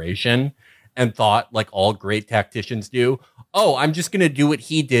operation and thought, like all great tacticians do, oh, I'm just going to do what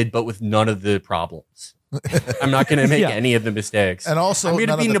he did, but with none of the problems. I'm not going to make any of the mistakes. And also, I'm going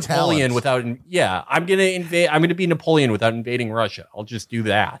to be Napoleon talent. I'm going to invade. I'm going to be Napoleon without invading Russia. I'll just do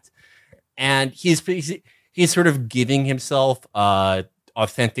that. And he's sort of giving himself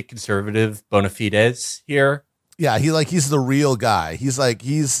authentic conservative bona fides here. Yeah, he's the real guy. He's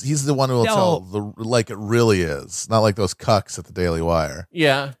the one who will tell like it really is, not like those cucks at the Daily Wire.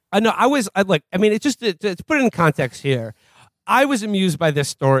 Yeah, I know. It's just to put it in context here. I was amused by this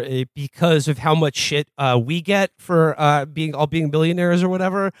story because of how much shit we get for being billionaires or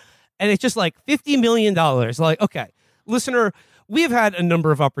whatever, and it's just like $50 million. Like, okay, listener, we have had a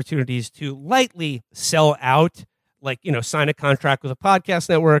number of opportunities to lightly sell out, sign a contract with a podcast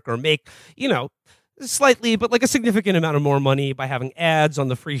network or make, slightly, but a significant amount of more money by having ads on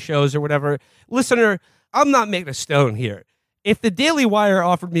the free shows or whatever. Listener, I'm not making a stone here. if the Daily Wire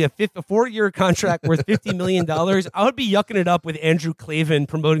offered me a 4-year contract worth $50 million, I would be yucking it up with Andrew Klavan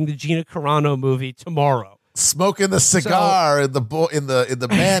promoting the Gina Carano movie tomorrow. Smoking the cigar in the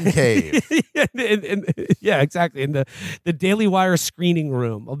man cave. Yeah, exactly. In the Daily Wire screening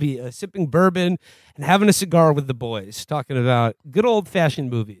room, I'll be sipping bourbon and having a cigar with the boys, talking about good old fashioned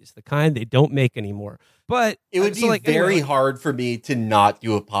movies, the kind they don't make anymore. But it would be very hard for me to not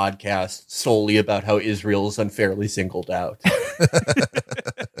do a podcast solely about how Israel is unfairly singled out.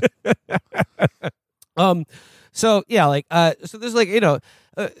 So yeah, so there's a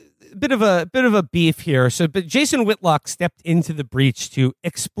bit of a beef here. But Jason Whitlock stepped into the breach to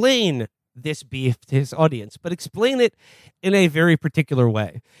explain this beef to his audience, but explain it in a very particular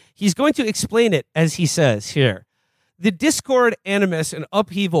way. He's going to explain it as he says here. The discord, animus, and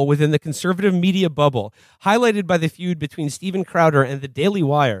upheaval within the conservative media bubble, highlighted by the feud between Steven Crowder and the Daily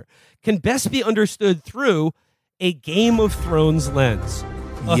Wire, can best be understood through a Game of Thrones lens.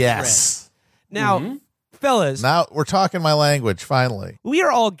 Yes. Now, fellas. Now we're talking my language, finally. We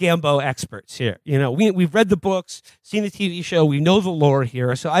are all Gambo experts here. You know, we've read the books, seen the TV show, we know the lore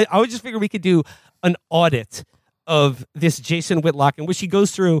here. So I would just figure we could do an audit of this Jason Whitlock in which he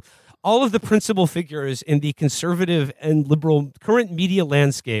goes through all of the principal figures in the conservative and liberal current media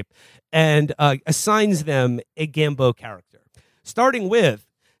landscape and assigns them a Gambo character. Starting with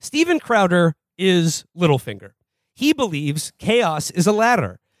Steven Crowder is Littlefinger. He believes chaos is a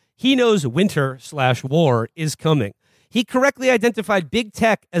ladder. He knows winter/war is coming. He correctly identified big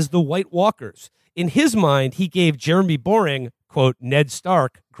tech as the White Walkers. In his mind, he gave Jeremy Boring, quote, Ned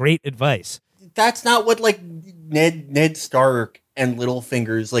Stark, great advice. That's not what Ned Stark and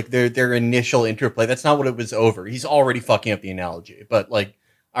Littlefinger's their initial interplay. That's not what it was over. He's already fucking up the analogy. But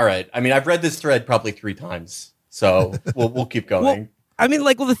all right. I mean, I've read this thread probably 3 times, so we'll keep going. Well, I mean,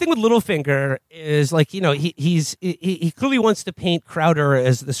 the thing with Littlefinger is he clearly wants to paint Crowder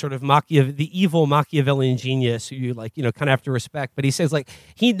as the sort of the evil Machiavellian genius who you kind of have to respect. But he says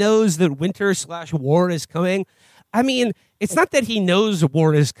he knows that winter/war is coming. I mean, it's not that he knows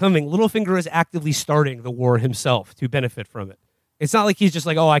war is coming. Littlefinger is actively starting the war himself to benefit from it. It's not like he's just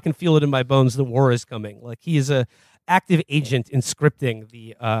I can feel it in my bones. The war is coming. He is a active agent in scripting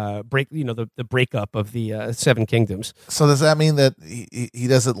the the breakup of the 7 kingdoms. So does that mean that he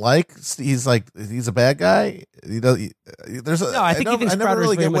doesn't he's a bad guy? I think he thinks Crowder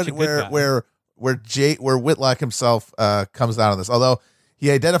is very much a good guy. Where Whitlock himself comes down on this. Although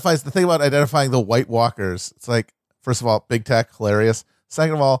he identifies the thing about identifying the White Walkers, it's first of all, big tech, hilarious.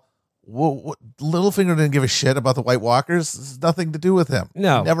 Second of all, Littlefinger didn't give a shit about the White Walkers. This has nothing to do with him.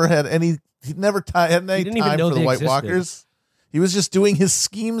 No, he never had any. He never had any time for the White Walkers. He was just doing his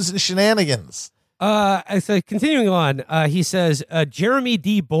schemes and shenanigans. So continuing on, he says, Jeremy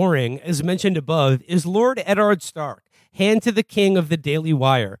D. Boring, as mentioned above, is Lord Eddard Stark, hand to the king of the Daily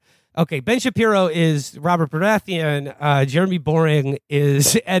Wire. Okay, Ben Shapiro is Robert Baratheon. Jeremy Boring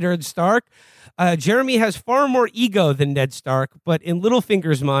is Eddard Stark. Jeremy has far more ego than Ned Stark, but in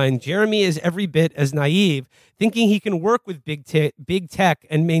Littlefinger's mind, Jeremy is every bit as naive, thinking he can work with big tech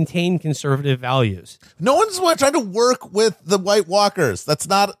and maintain conservative values. No one's trying to work with the White Walkers. That's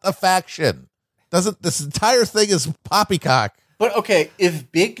not a faction. This entire thing is poppycock. But okay,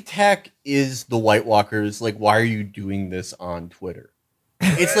 if big tech is the White Walkers, why are you doing this on Twitter?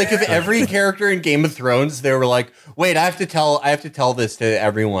 It's if every character in Game of Thrones, they were like, wait, I have to tell this to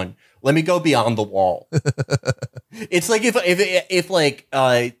everyone. Let me go beyond the wall. It's if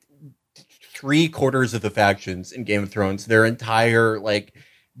 3/4 of the factions in Game of Thrones, their entire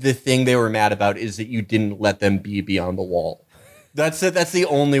the thing they were mad about is that you didn't let them be beyond the wall. That's it. That's the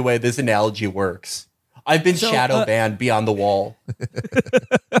only way this analogy works. I've been shadow banned beyond the wall.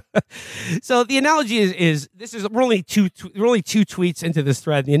 So the analogy is we're only two tweets into this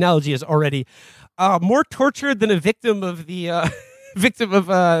thread. The analogy is already more tortured than a victim of the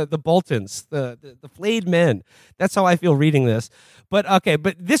the Boltons, the flayed men. That's how I feel reading this. But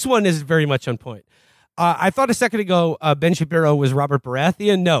this one is very much on point. I thought a second ago Ben Shapiro was Robert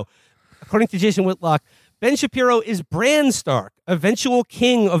Baratheon. No, according to Jason Whitlock, Ben Shapiro is Bran Stark, eventual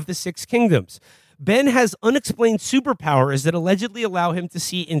king of the 6 kingdoms. Ben has unexplained superpowers that allegedly allow him to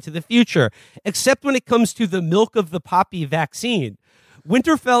see into the future, except when it comes to the milk of the poppy vaccine.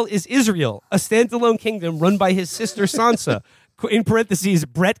 Winterfell is Israel, a standalone kingdom run by his sister Sansa, in parentheses,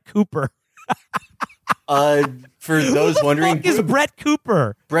 Brett Cooper. For those wondering, who the fuck is Brett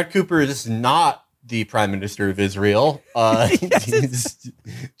Cooper? Brett Cooper is not the Prime Minister of Israel. He's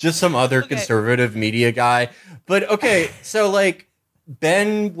just some other conservative media guy. But okay, so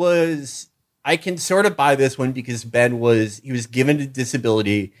Ben was... I can sort of buy this one because Ben was given a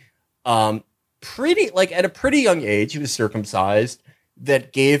disability at a pretty young age, he was circumcised,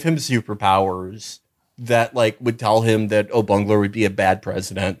 that gave him superpowers that like would tell him that Bungler would be a bad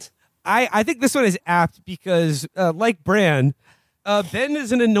president. I think this one is apt because, like Bran, Ben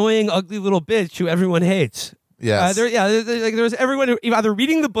is an annoying, ugly little bitch who everyone hates. Yes. There's everyone either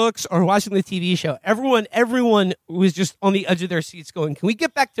reading the books or watching the TV show. Everyone was just on the edge of their seats going, can we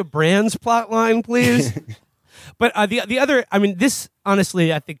get back to Bran's plot line, please? But the other, I mean, this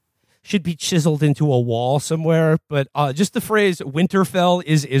honestly, I think should be chiseled into a wall somewhere. But just the phrase Winterfell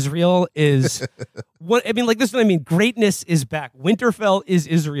is Israel is what I mean. Like this is what I mean. Greatness is back. Winterfell is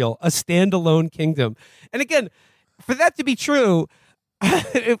Israel, a standalone kingdom. And again, for that to be true,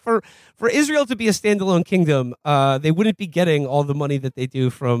 for Israel to be a standalone kingdom, they wouldn't be getting all the money that they do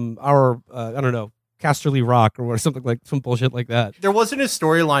from our I don't know, Casterly Rock or something like some bullshit like that. There wasn't a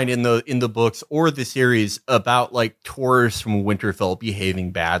storyline in the books or the series about like tourists from Winterfell behaving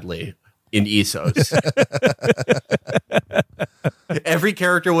badly in Essos. Every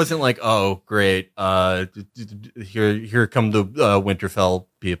character wasn't like, oh great, here come the Winterfell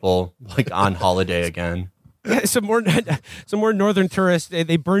people like on holiday again. Yeah, some more northern tourists.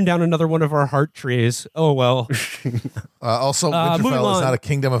 They burned down another one of our heart trees. Oh well. Also, Winterfell is not a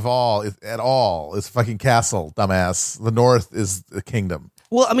kingdom at all. It's a fucking castle, dumbass. The North is the kingdom.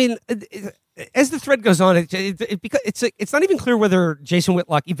 Well, I mean, as the thread goes on, it's not even clear whether Jason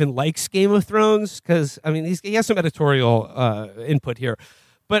Whitlock even likes Game of Thrones because I mean he has some editorial input here.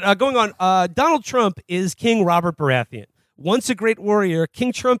 But going on, Donald Trump is King Robert Baratheon. Once a great warrior,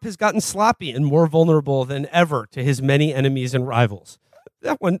 King Trump has gotten sloppy and more vulnerable than ever to his many enemies and rivals.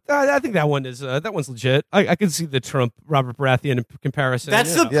 That one, I think that one's legit. I can see the Trump Robert Baratheon comparison.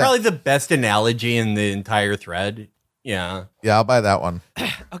 That's probably the best analogy in the entire thread. Yeah, I'll buy that one.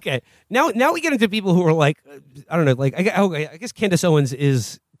 Okay, now we get into people who are like, I don't know, like I guess Candace Owens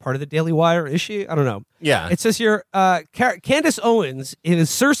is part of the Daily Wire, is she? I don't know. Yeah, it says here, Candace Owens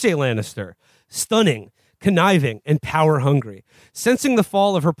is Cersei Lannister, stunning, conniving, and power-hungry. Sensing the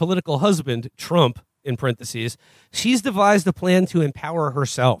fall of her political husband, Trump, in parentheses, she's devised a plan to empower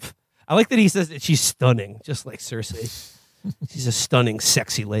herself. I like that he says that she's stunning, just like Cersei. She's a stunning,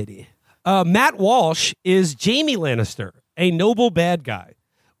 sexy lady. Matt Walsh is Jaime Lannister, a noble bad guy.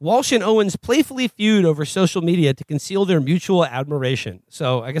 Walsh and Owens playfully feud over social media to conceal their mutual admiration.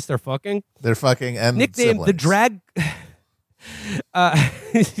 So I guess they're fucking. They're fucking and nicknamed siblings. the drag.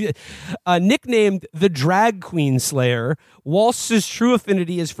 Nicknamed the Drag Queen Slayer, Walsh's true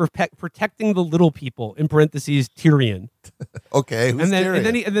affinity is for protecting the little people. In parentheses, Tyrion. Okay, who's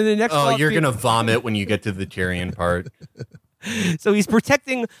Tyrion? And then the next. Oh, you're gonna vomit when you get to the Tyrion part. So he's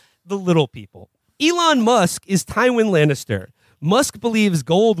protecting the little people. Elon Musk is Tywin Lannister. Musk believes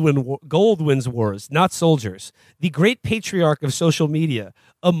gold wins wars, not soldiers. The great patriarch of social media.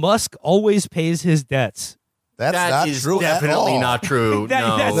 A Musk always pays his debts. That's that not is true definitely at all. not true.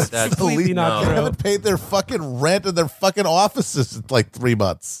 That's completely not They true. haven't paid their fucking rent in their fucking offices in like 3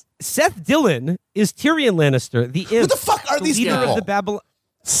 months. Seth Dillon is Tyrion Lannister, the imp. Who the fuck are the these leader people? of the Babylon.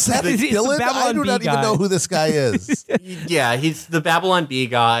 Seth It's the Dillon? I Babylon do not Bee even guy. know who this guy is. Yeah, he's the Babylon Bee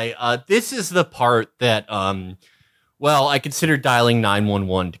guy. This is the part that, I consider dialing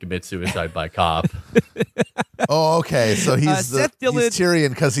 911 to commit suicide by cop. Oh, okay. So he's Seth Dillon- he's Tyrion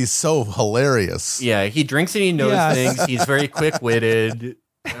because he's so hilarious. Yeah, he drinks and he knows Yeah. things. He's very quick-witted.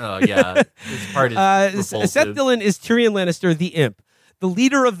 Oh, yeah. This part is repulsive. Seth Dillon is Tyrion Lannister, the imp. The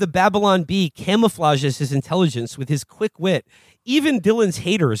leader of the Babylon Bee camouflages his intelligence with his quick wit. Even Dillon's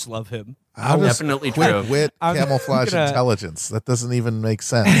haters love him. How does Definitely quick true. wit I'm camouflage gonna- intelligence? That doesn't even make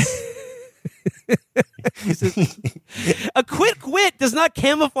sense. A quick wit does not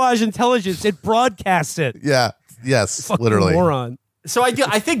camouflage intelligence; it broadcasts it. Yeah. Yes. Fucking literally. moron. So I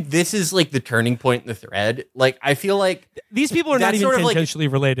think this is like the turning point in the thread. Like, I feel like These people are not That's even sort of like-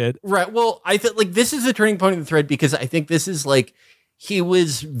 tangentially related. Right. Well, I think like this is the turning point in the thread because I think this is like he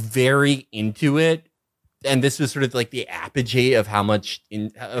was very into it, and this was sort of like the apogee of how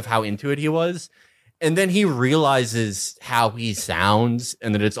into it he was, and then he realizes how he sounds,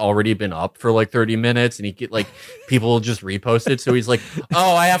 and that it's already been up for like 30 minutes, and he get like people just repost it, so he's like,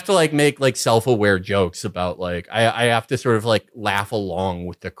 oh, I have to like make like self-aware jokes about like I have to sort of like laugh along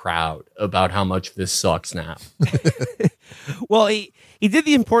with the crowd about how much this sucks now. Well, he did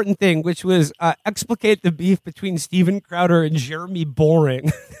the important thing, which was explicate the beef between Steven Crowder and Jeremy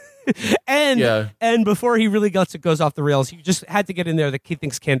Boring. And before he really goes off the rails, he just had to get in there that he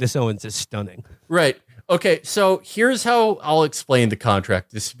thinks Candace Owens is stunning. Right. Okay, so here's how I'll explain the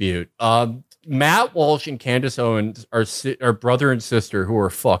contract dispute. Matt Walsh and Candace Owens are brother and sister who are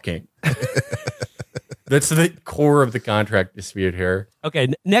fucking. That's the core of the contract dispute here.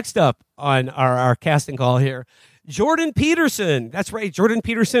 Okay, next up on our casting call here, Jordan Peterson. That's right, Jordan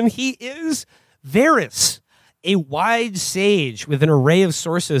Peterson. He is Varys, a wise sage with an array of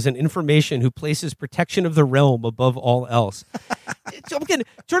sources and information who places protection of the realm above all else. Again,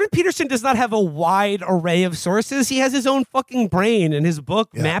 Jordan Peterson does not have a wide array of sources. He has his own fucking brain, and his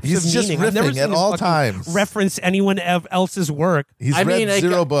book Maps he's of just Meaning. I've never riffing seen at his all fucking times. reference anyone else's work. He's I read mean,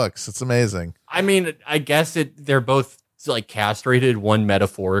 zero books. It's amazing. I mean, I guess they're both like castrated, one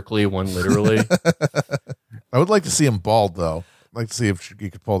metaphorically, one literally. I would like to see him bald, though. I'd like to see if you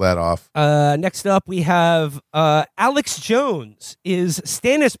could pull that off. Next up, we have Alex Jones is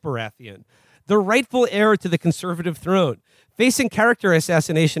Stannis Baratheon, the rightful heir to the conservative throne. Facing character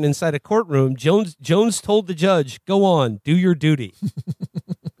assassination inside a courtroom, Jones told the judge, "Go on, do your duty."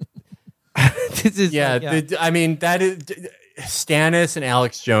 I mean, that is Stannis and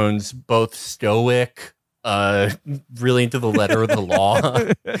Alex Jones, both stoic, really into the letter of the law.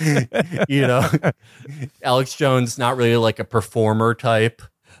 You know, Alex Jones not really like a performer type.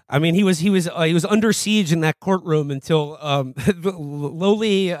 I mean, he was under siege in that courtroom until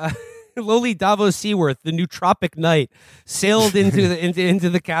lowly Davos Seaworth, the nootropic knight, sailed into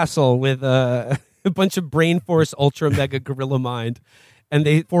the castle with a bunch of brain force ultra mega gorilla mind, and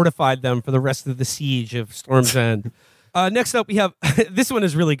they fortified them for the rest of the siege of Storm's End. Next up, we have this one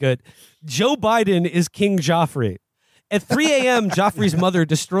is really good. Joe Biden is King Joffrey. At 3 a.m., Joffrey's mother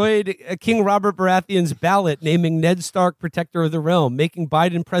destroyed King Robert Baratheon's ballot naming Ned Stark Protector of the Realm, making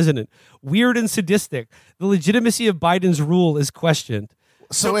Biden president. Weird and sadistic. The legitimacy of Biden's rule is questioned.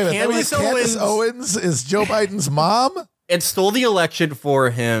 So wait a minute. Candace Owens is Joe Biden's mom? It stole the election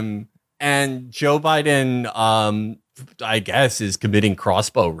for him, and Joe Biden, I guess, is committing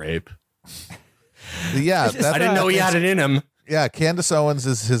crossbow rape. Yeah. I didn't know he had it in him. Yeah, Candace Owens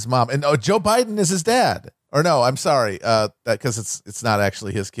is his mom. And Joe Biden is his dad. Or no, I'm sorry, because it's not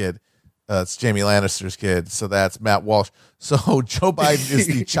actually his kid. It's Jamie Lannister's kid, so that's Matt Walsh. So Joe Biden is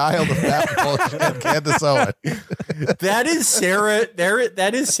the child of Matt Walsh and Candace Owens. That is Sarah.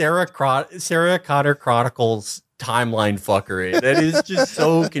 That is Sarah Connor Chronicles timeline fuckery. That is just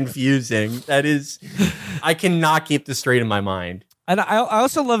so confusing. That is, I cannot keep this straight in my mind. And I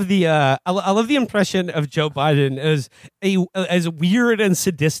also love the I love the impression of Joe Biden as weird and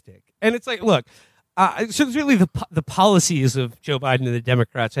sadistic. And it's like, look. So it's really the policies of Joe Biden and the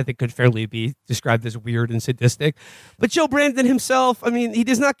Democrats, I think, could fairly be described as weird and sadistic. But Joe Brandon himself, I mean, he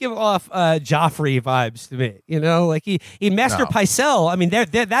does not give off Joffrey vibes to me. You know, like he Master Pycelle. I mean,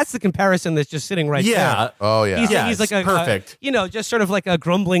 that's the comparison that's just sitting right there. Oh yeah. He's like perfect. Just sort of like a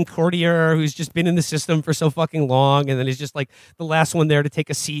grumbling courtier who's just been in the system for so fucking long, and then he's just like the last one there to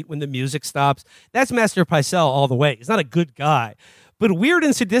take a seat when the music stops. That's Master Pycelle all the way. He's not a good guy. But weird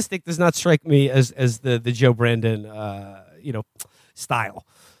and sadistic does not strike me as the Joe Brandon, style.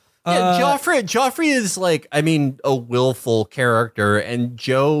 Yeah, Joffrey is like, I mean, a willful character, and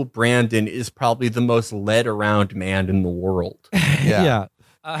Joe Brandon is probably the most led around man in the world. Yeah.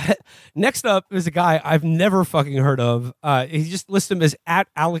 Next up is a guy I've never fucking heard of. He just lists him as at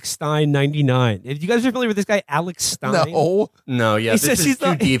Alex Stein 99. If you guys are familiar with this guy, Alex Stein? No, yeah, this is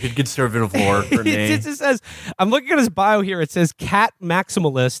too deep in conservative lore for me. It says, I'm looking at his bio here. It says cat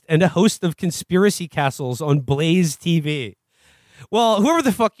maximalist and a host of conspiracy castles on Blaze TV. Well, whoever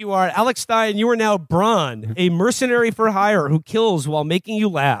the fuck you are, Alex Stein, you are now Bronn, a mercenary for hire who kills while making you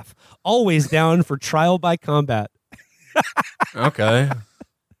laugh. Always down for trial by combat. Okay.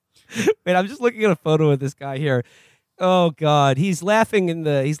 Wait, I'm just looking at a photo of this guy here. Oh God, he's laughing in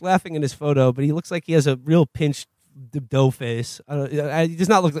his photo, but he looks like he has a real pinched dough face. He does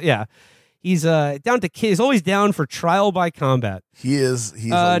not look. Yeah, he's down to kids. He's always down for trial by combat. He's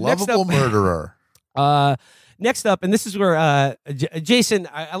a lovable murderer. Next up, and this is where Jason,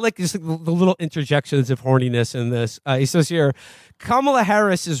 I like just the little interjections of horniness in this. He says here, Kamala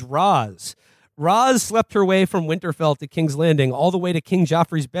Harris is Roz. Roz slept her way from Winterfell to King's Landing all the way to King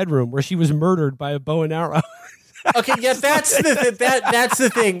Joffrey's bedroom, where she was murdered by a bow and arrow. Okay, yeah, that's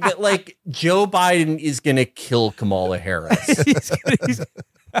the thing that like Joe Biden is gonna kill Kamala Harris.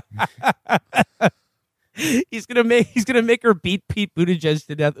 He's gonna make her beat Pete Buttigieg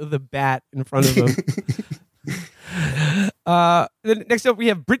to death with a bat in front of him. Then next up we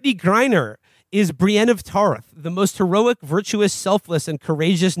have Brittany Griner. Is Brienne of Tarth, the most heroic, virtuous, selfless, and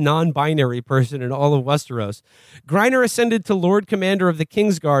courageous non-binary person in all of Westeros. Griner ascended to Lord Commander of the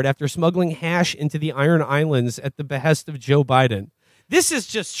Kingsguard after smuggling hash into the Iron Islands at the behest of Joe Biden. This is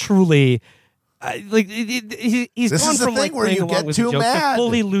just truly He's This gone is the from thing like where playing you along get with the too jokes to mad.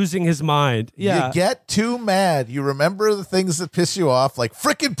 fully losing his mind. Yeah, You get too mad. You remember the things that piss you off, like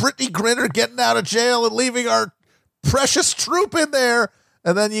frickin' Brittany Griner getting out of jail and leaving our precious troop in there.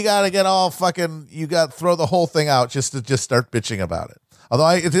 And then you got to get all fucking, you got to throw the whole thing out just to start bitching about it. Although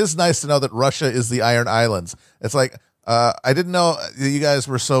it is nice to know that Russia is the Iron Islands. It's like, I didn't know you guys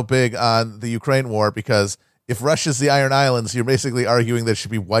were so big on the Ukraine war, because if Russia's the Iron Islands, you're basically arguing that it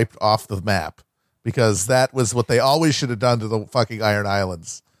should be wiped off the map, because that was what they always should have done to the fucking Iron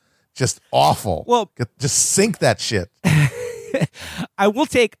Islands. Just awful. Well, just sink that shit. I will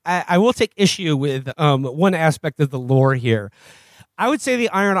take issue with one aspect of the lore here. I would say the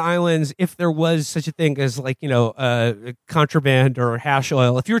Iron Islands, if there was such a thing as like, contraband or hash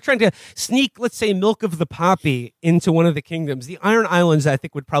oil, if you were trying to sneak, let's say, milk of the poppy into one of the kingdoms, the Iron Islands, I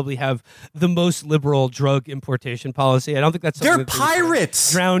think, would probably have the most liberal drug importation policy. I don't think that's something They're that they would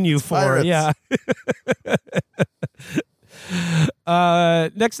pirates. drown you for. Pirates. Yeah.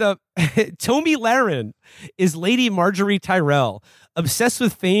 Next up, Tomi Lahren is Lady Marjorie Tyrell. Obsessed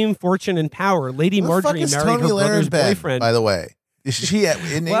with fame, fortune, and power, Lady Where the fuck Marjorie is married Tony her brother's Lahren been, boyfriend. by the way? Is she Well,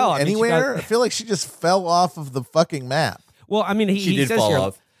 I mean, she anywhere? got- I feel like she just fell off of the fucking map. Well, I mean, She he did says fall here,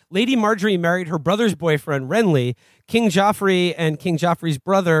 off. Lady Marjorie married her brother's boyfriend, Renly, King Joffrey, and King Joffrey's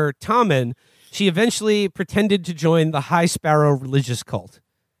brother, Tommen. She eventually pretended to join the High Sparrow religious cult.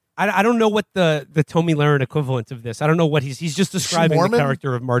 I don't know what the Tomi Lahren equivalent of this. I don't know what he's just describing the Mormon?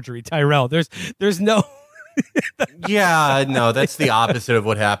 character of Marjorie Tyrell. There's no Yeah, no, that's the opposite of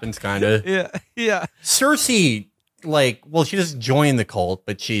what happens, kind of. yeah. Cersei, she doesn't join the cult,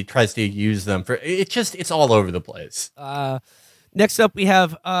 but she tries to use them for it's all over the place. Next up, we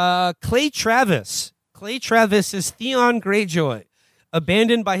have Clay Travis. Clay Travis is Theon Greyjoy.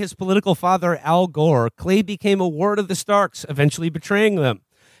 Abandoned by his political father, Al Gore, Clay became a ward of the Starks, eventually betraying them.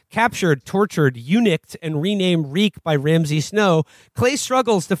 Captured, tortured, eunuched, and renamed Reek by Ramsay Snow, Clay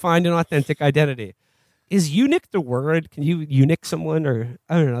struggles to find an authentic identity. Is eunuch the word? Can you eunuch someone? Or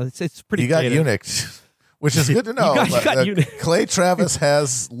I don't know. It's pretty You got creative. eunuched, which is good to know. You got but, eunuch. Clay Travis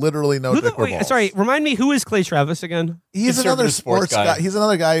has literally no Who dick or wait, balls. sorry, remind me, who is Clay Travis again? He's another Conservative sports sports guy. guy. He's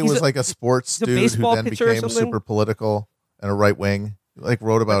another guy who He's was a- like a sports he's a dude who baseball then pitcher or became something? super political and a right wing.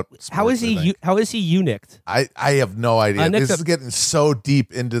 Wrote about sports, How is I he? think. How is he eunuched? I have no idea. Next This is up- getting so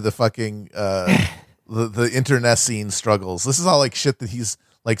deep into the fucking the internecine struggles. This is all like shit that he's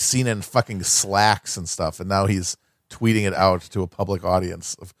like seen in fucking Slacks and stuff, and now he's tweeting it out to a public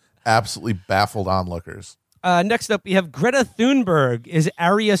audience of absolutely baffled onlookers. Next up, we have Greta Thunberg is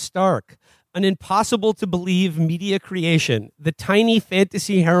Arya Stark, an impossible to believe media creation. The tiny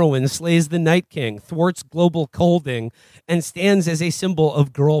fantasy heroine slays the Night King, thwarts global colding, and stands as a symbol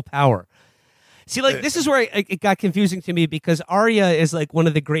of girl power. See, this is where it got confusing to me, because Arya is like one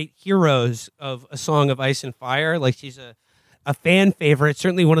of the great heroes of A Song of Ice and Fire. Like, she's a fan favorite,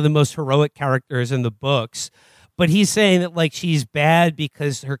 certainly one of the most heroic characters in the books. But he's saying that like she's bad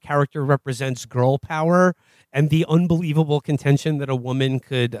because her character represents girl power and the unbelievable contention that a woman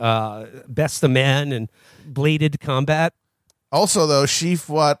could best a man in bladed combat. Also, though, she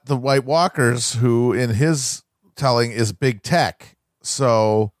fought the White Walkers, who, in his telling, is big tech.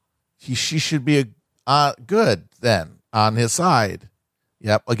 So she should be good then on his side.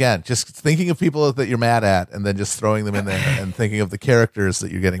 Yep. Again, just thinking of people that you're mad at, and then just throwing them in there, and thinking of the characters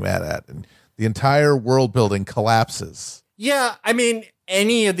that you're getting mad at, and the entire world building collapses. Yeah, I mean,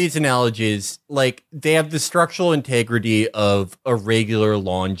 any of these analogies, like, they have the structural integrity of a regular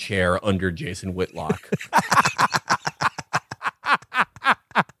lawn chair under Jason Whitlock.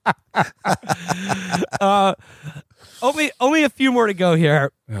 Only a few more to go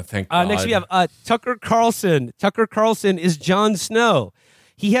here. Oh, thank God. Next, we have Tucker Carlson. Tucker Carlson is Jon Snow.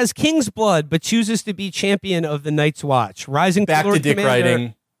 He has king's blood, but chooses to be champion of the Night's Watch, rising Back to Lord to dick Commander.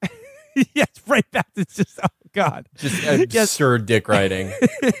 riding. Yes, right back to just God. Just absurd dick riding.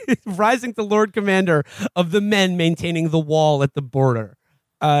 Rising to Lord Commander of the men maintaining the wall at the border.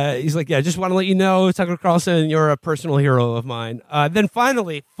 He's like, yeah, just want to let you know, Tucker Carlson, you're a personal hero of mine. Then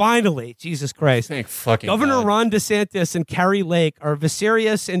finally, Jesus Christ. Thank fucking Governor God. Ron DeSantis and Carrie Lake are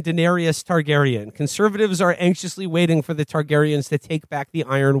Viserys and Daenerys Targaryen. Conservatives are anxiously waiting for the Targaryens to take back the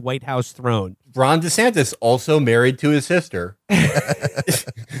Iron White House throne. Ron DeSantis also married to his sister.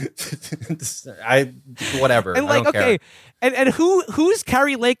 Whatever. And I like, don't okay, care. and who's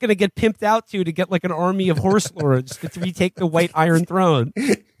Carrie Lake going to get pimped out to get like an army of horse lords to retake the White Iron Throne?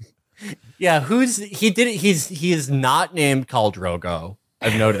 Yeah, he is not named Khal Drogo.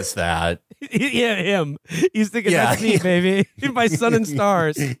 I've noticed that. Yeah, him. He's thinking, Yeah. that's me, baby. My son and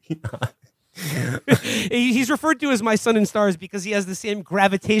stars. He's referred to as my son and stars because he has the same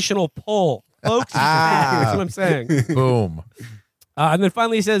gravitational pull folks. That's what I'm saying. Boom. And then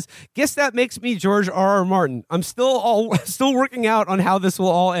finally he says, "Guess that makes me George R.R. Martin. I'm still working out on how this will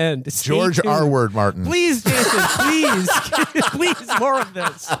all end." Stay George tuned. R. Word Martin. Please, Jason, please, please, more of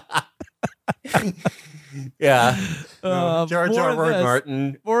this. Yeah. more George R. of R. this.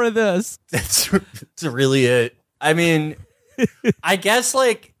 Martin. More of this. That's really it. I mean, I guess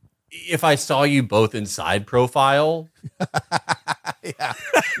like if I saw you both in side profile, Yeah.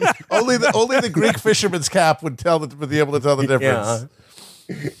 only the Greek fisherman's cap would be able to tell the difference.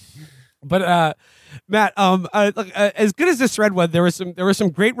 yeah. But Matt, as good as this thread was, there were some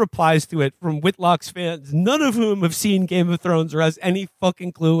great replies to it from Whitlock's fans, none of whom have seen Game of Thrones or has any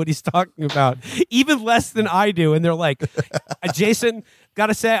fucking clue what he's talking about, even less than I do. And they're like, "Jason,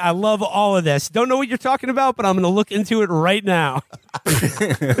 gotta say, I love all of this. Don't know what you're talking about, but I'm going to look into it right now."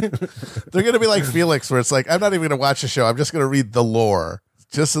 They're going to be like Felix, where it's like, I'm not even going to watch the show. I'm just going to read the lore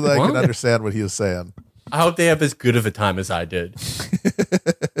just so that I can understand what he was saying. I hope they have as good of a time as I did.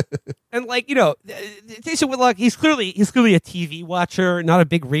 And like, you know, Jason Whitlock, he's clearly a TV watcher, not a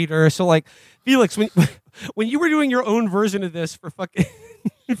big reader. So like, Felix, when you were doing your own version of this for fucking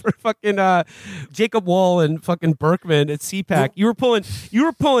Jacob Wall and fucking Berkman at CPAC, you were pulling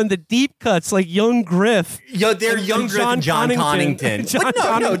the deep cuts like young Griff. Yo, they're young Griff and John Connington. John But no,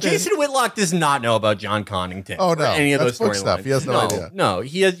 Connington. Jason Whitlock does not know about John Connington. Oh, no. or any of That's those book stuff. storylines. He has no idea. No,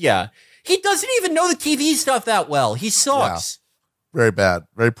 he has. Yeah, he doesn't even know the TV stuff that well. He sucks. Very bad.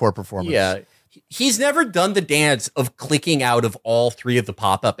 Very poor performance. Yeah. He's never done the dance of clicking out of all three of the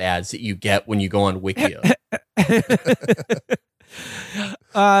pop-up ads that you get when you go on Wikia.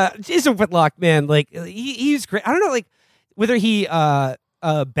 Jason Whitlock, man, like he's great. I don't know, like whether he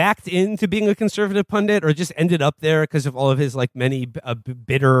backed into being a conservative pundit or just ended up there because of all of his like many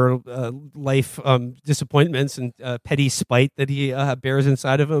bitter life disappointments and petty spite that he bears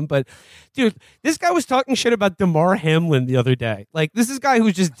inside of him. But dude, this guy was talking shit about Damar Hamlin the other day. Like, this is a guy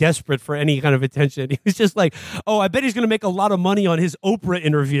who's just desperate for any kind of attention. He was just like, "Oh, I bet he's going to make a lot of money on his Oprah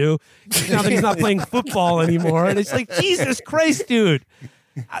interview now that he's not playing football anymore." And it's like, Jesus Christ, dude.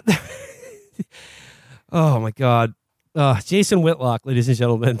 Oh my God. Jason Whitlock, ladies and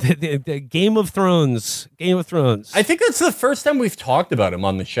gentlemen, the Game of Thrones. I think that's the first time we've talked about him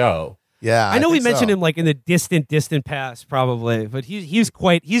on the show. Yeah. I know we think mentioned so. him like in the distant past, probably, but he's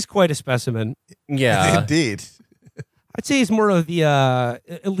quite a specimen. Yeah. Indeed. I'd say he's more of the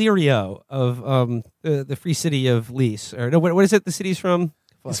Illyrio of the free city of Lys. Or no, what is it? The city's from?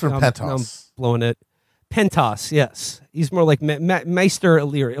 He's from Now Pentos. I'm blowing it. Pentos, yes. He's more like Meister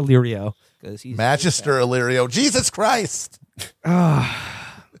Illyrio. He's Magister Illyrio. Jesus Christ.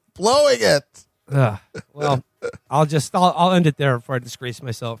 Blowing it. Well, I'll end it there before I disgrace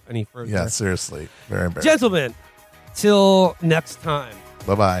myself any further. Yeah, seriously. Very embarrassing. Gentlemen, till next time.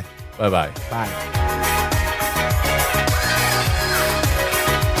 Bye-bye. Bye-bye. Bye.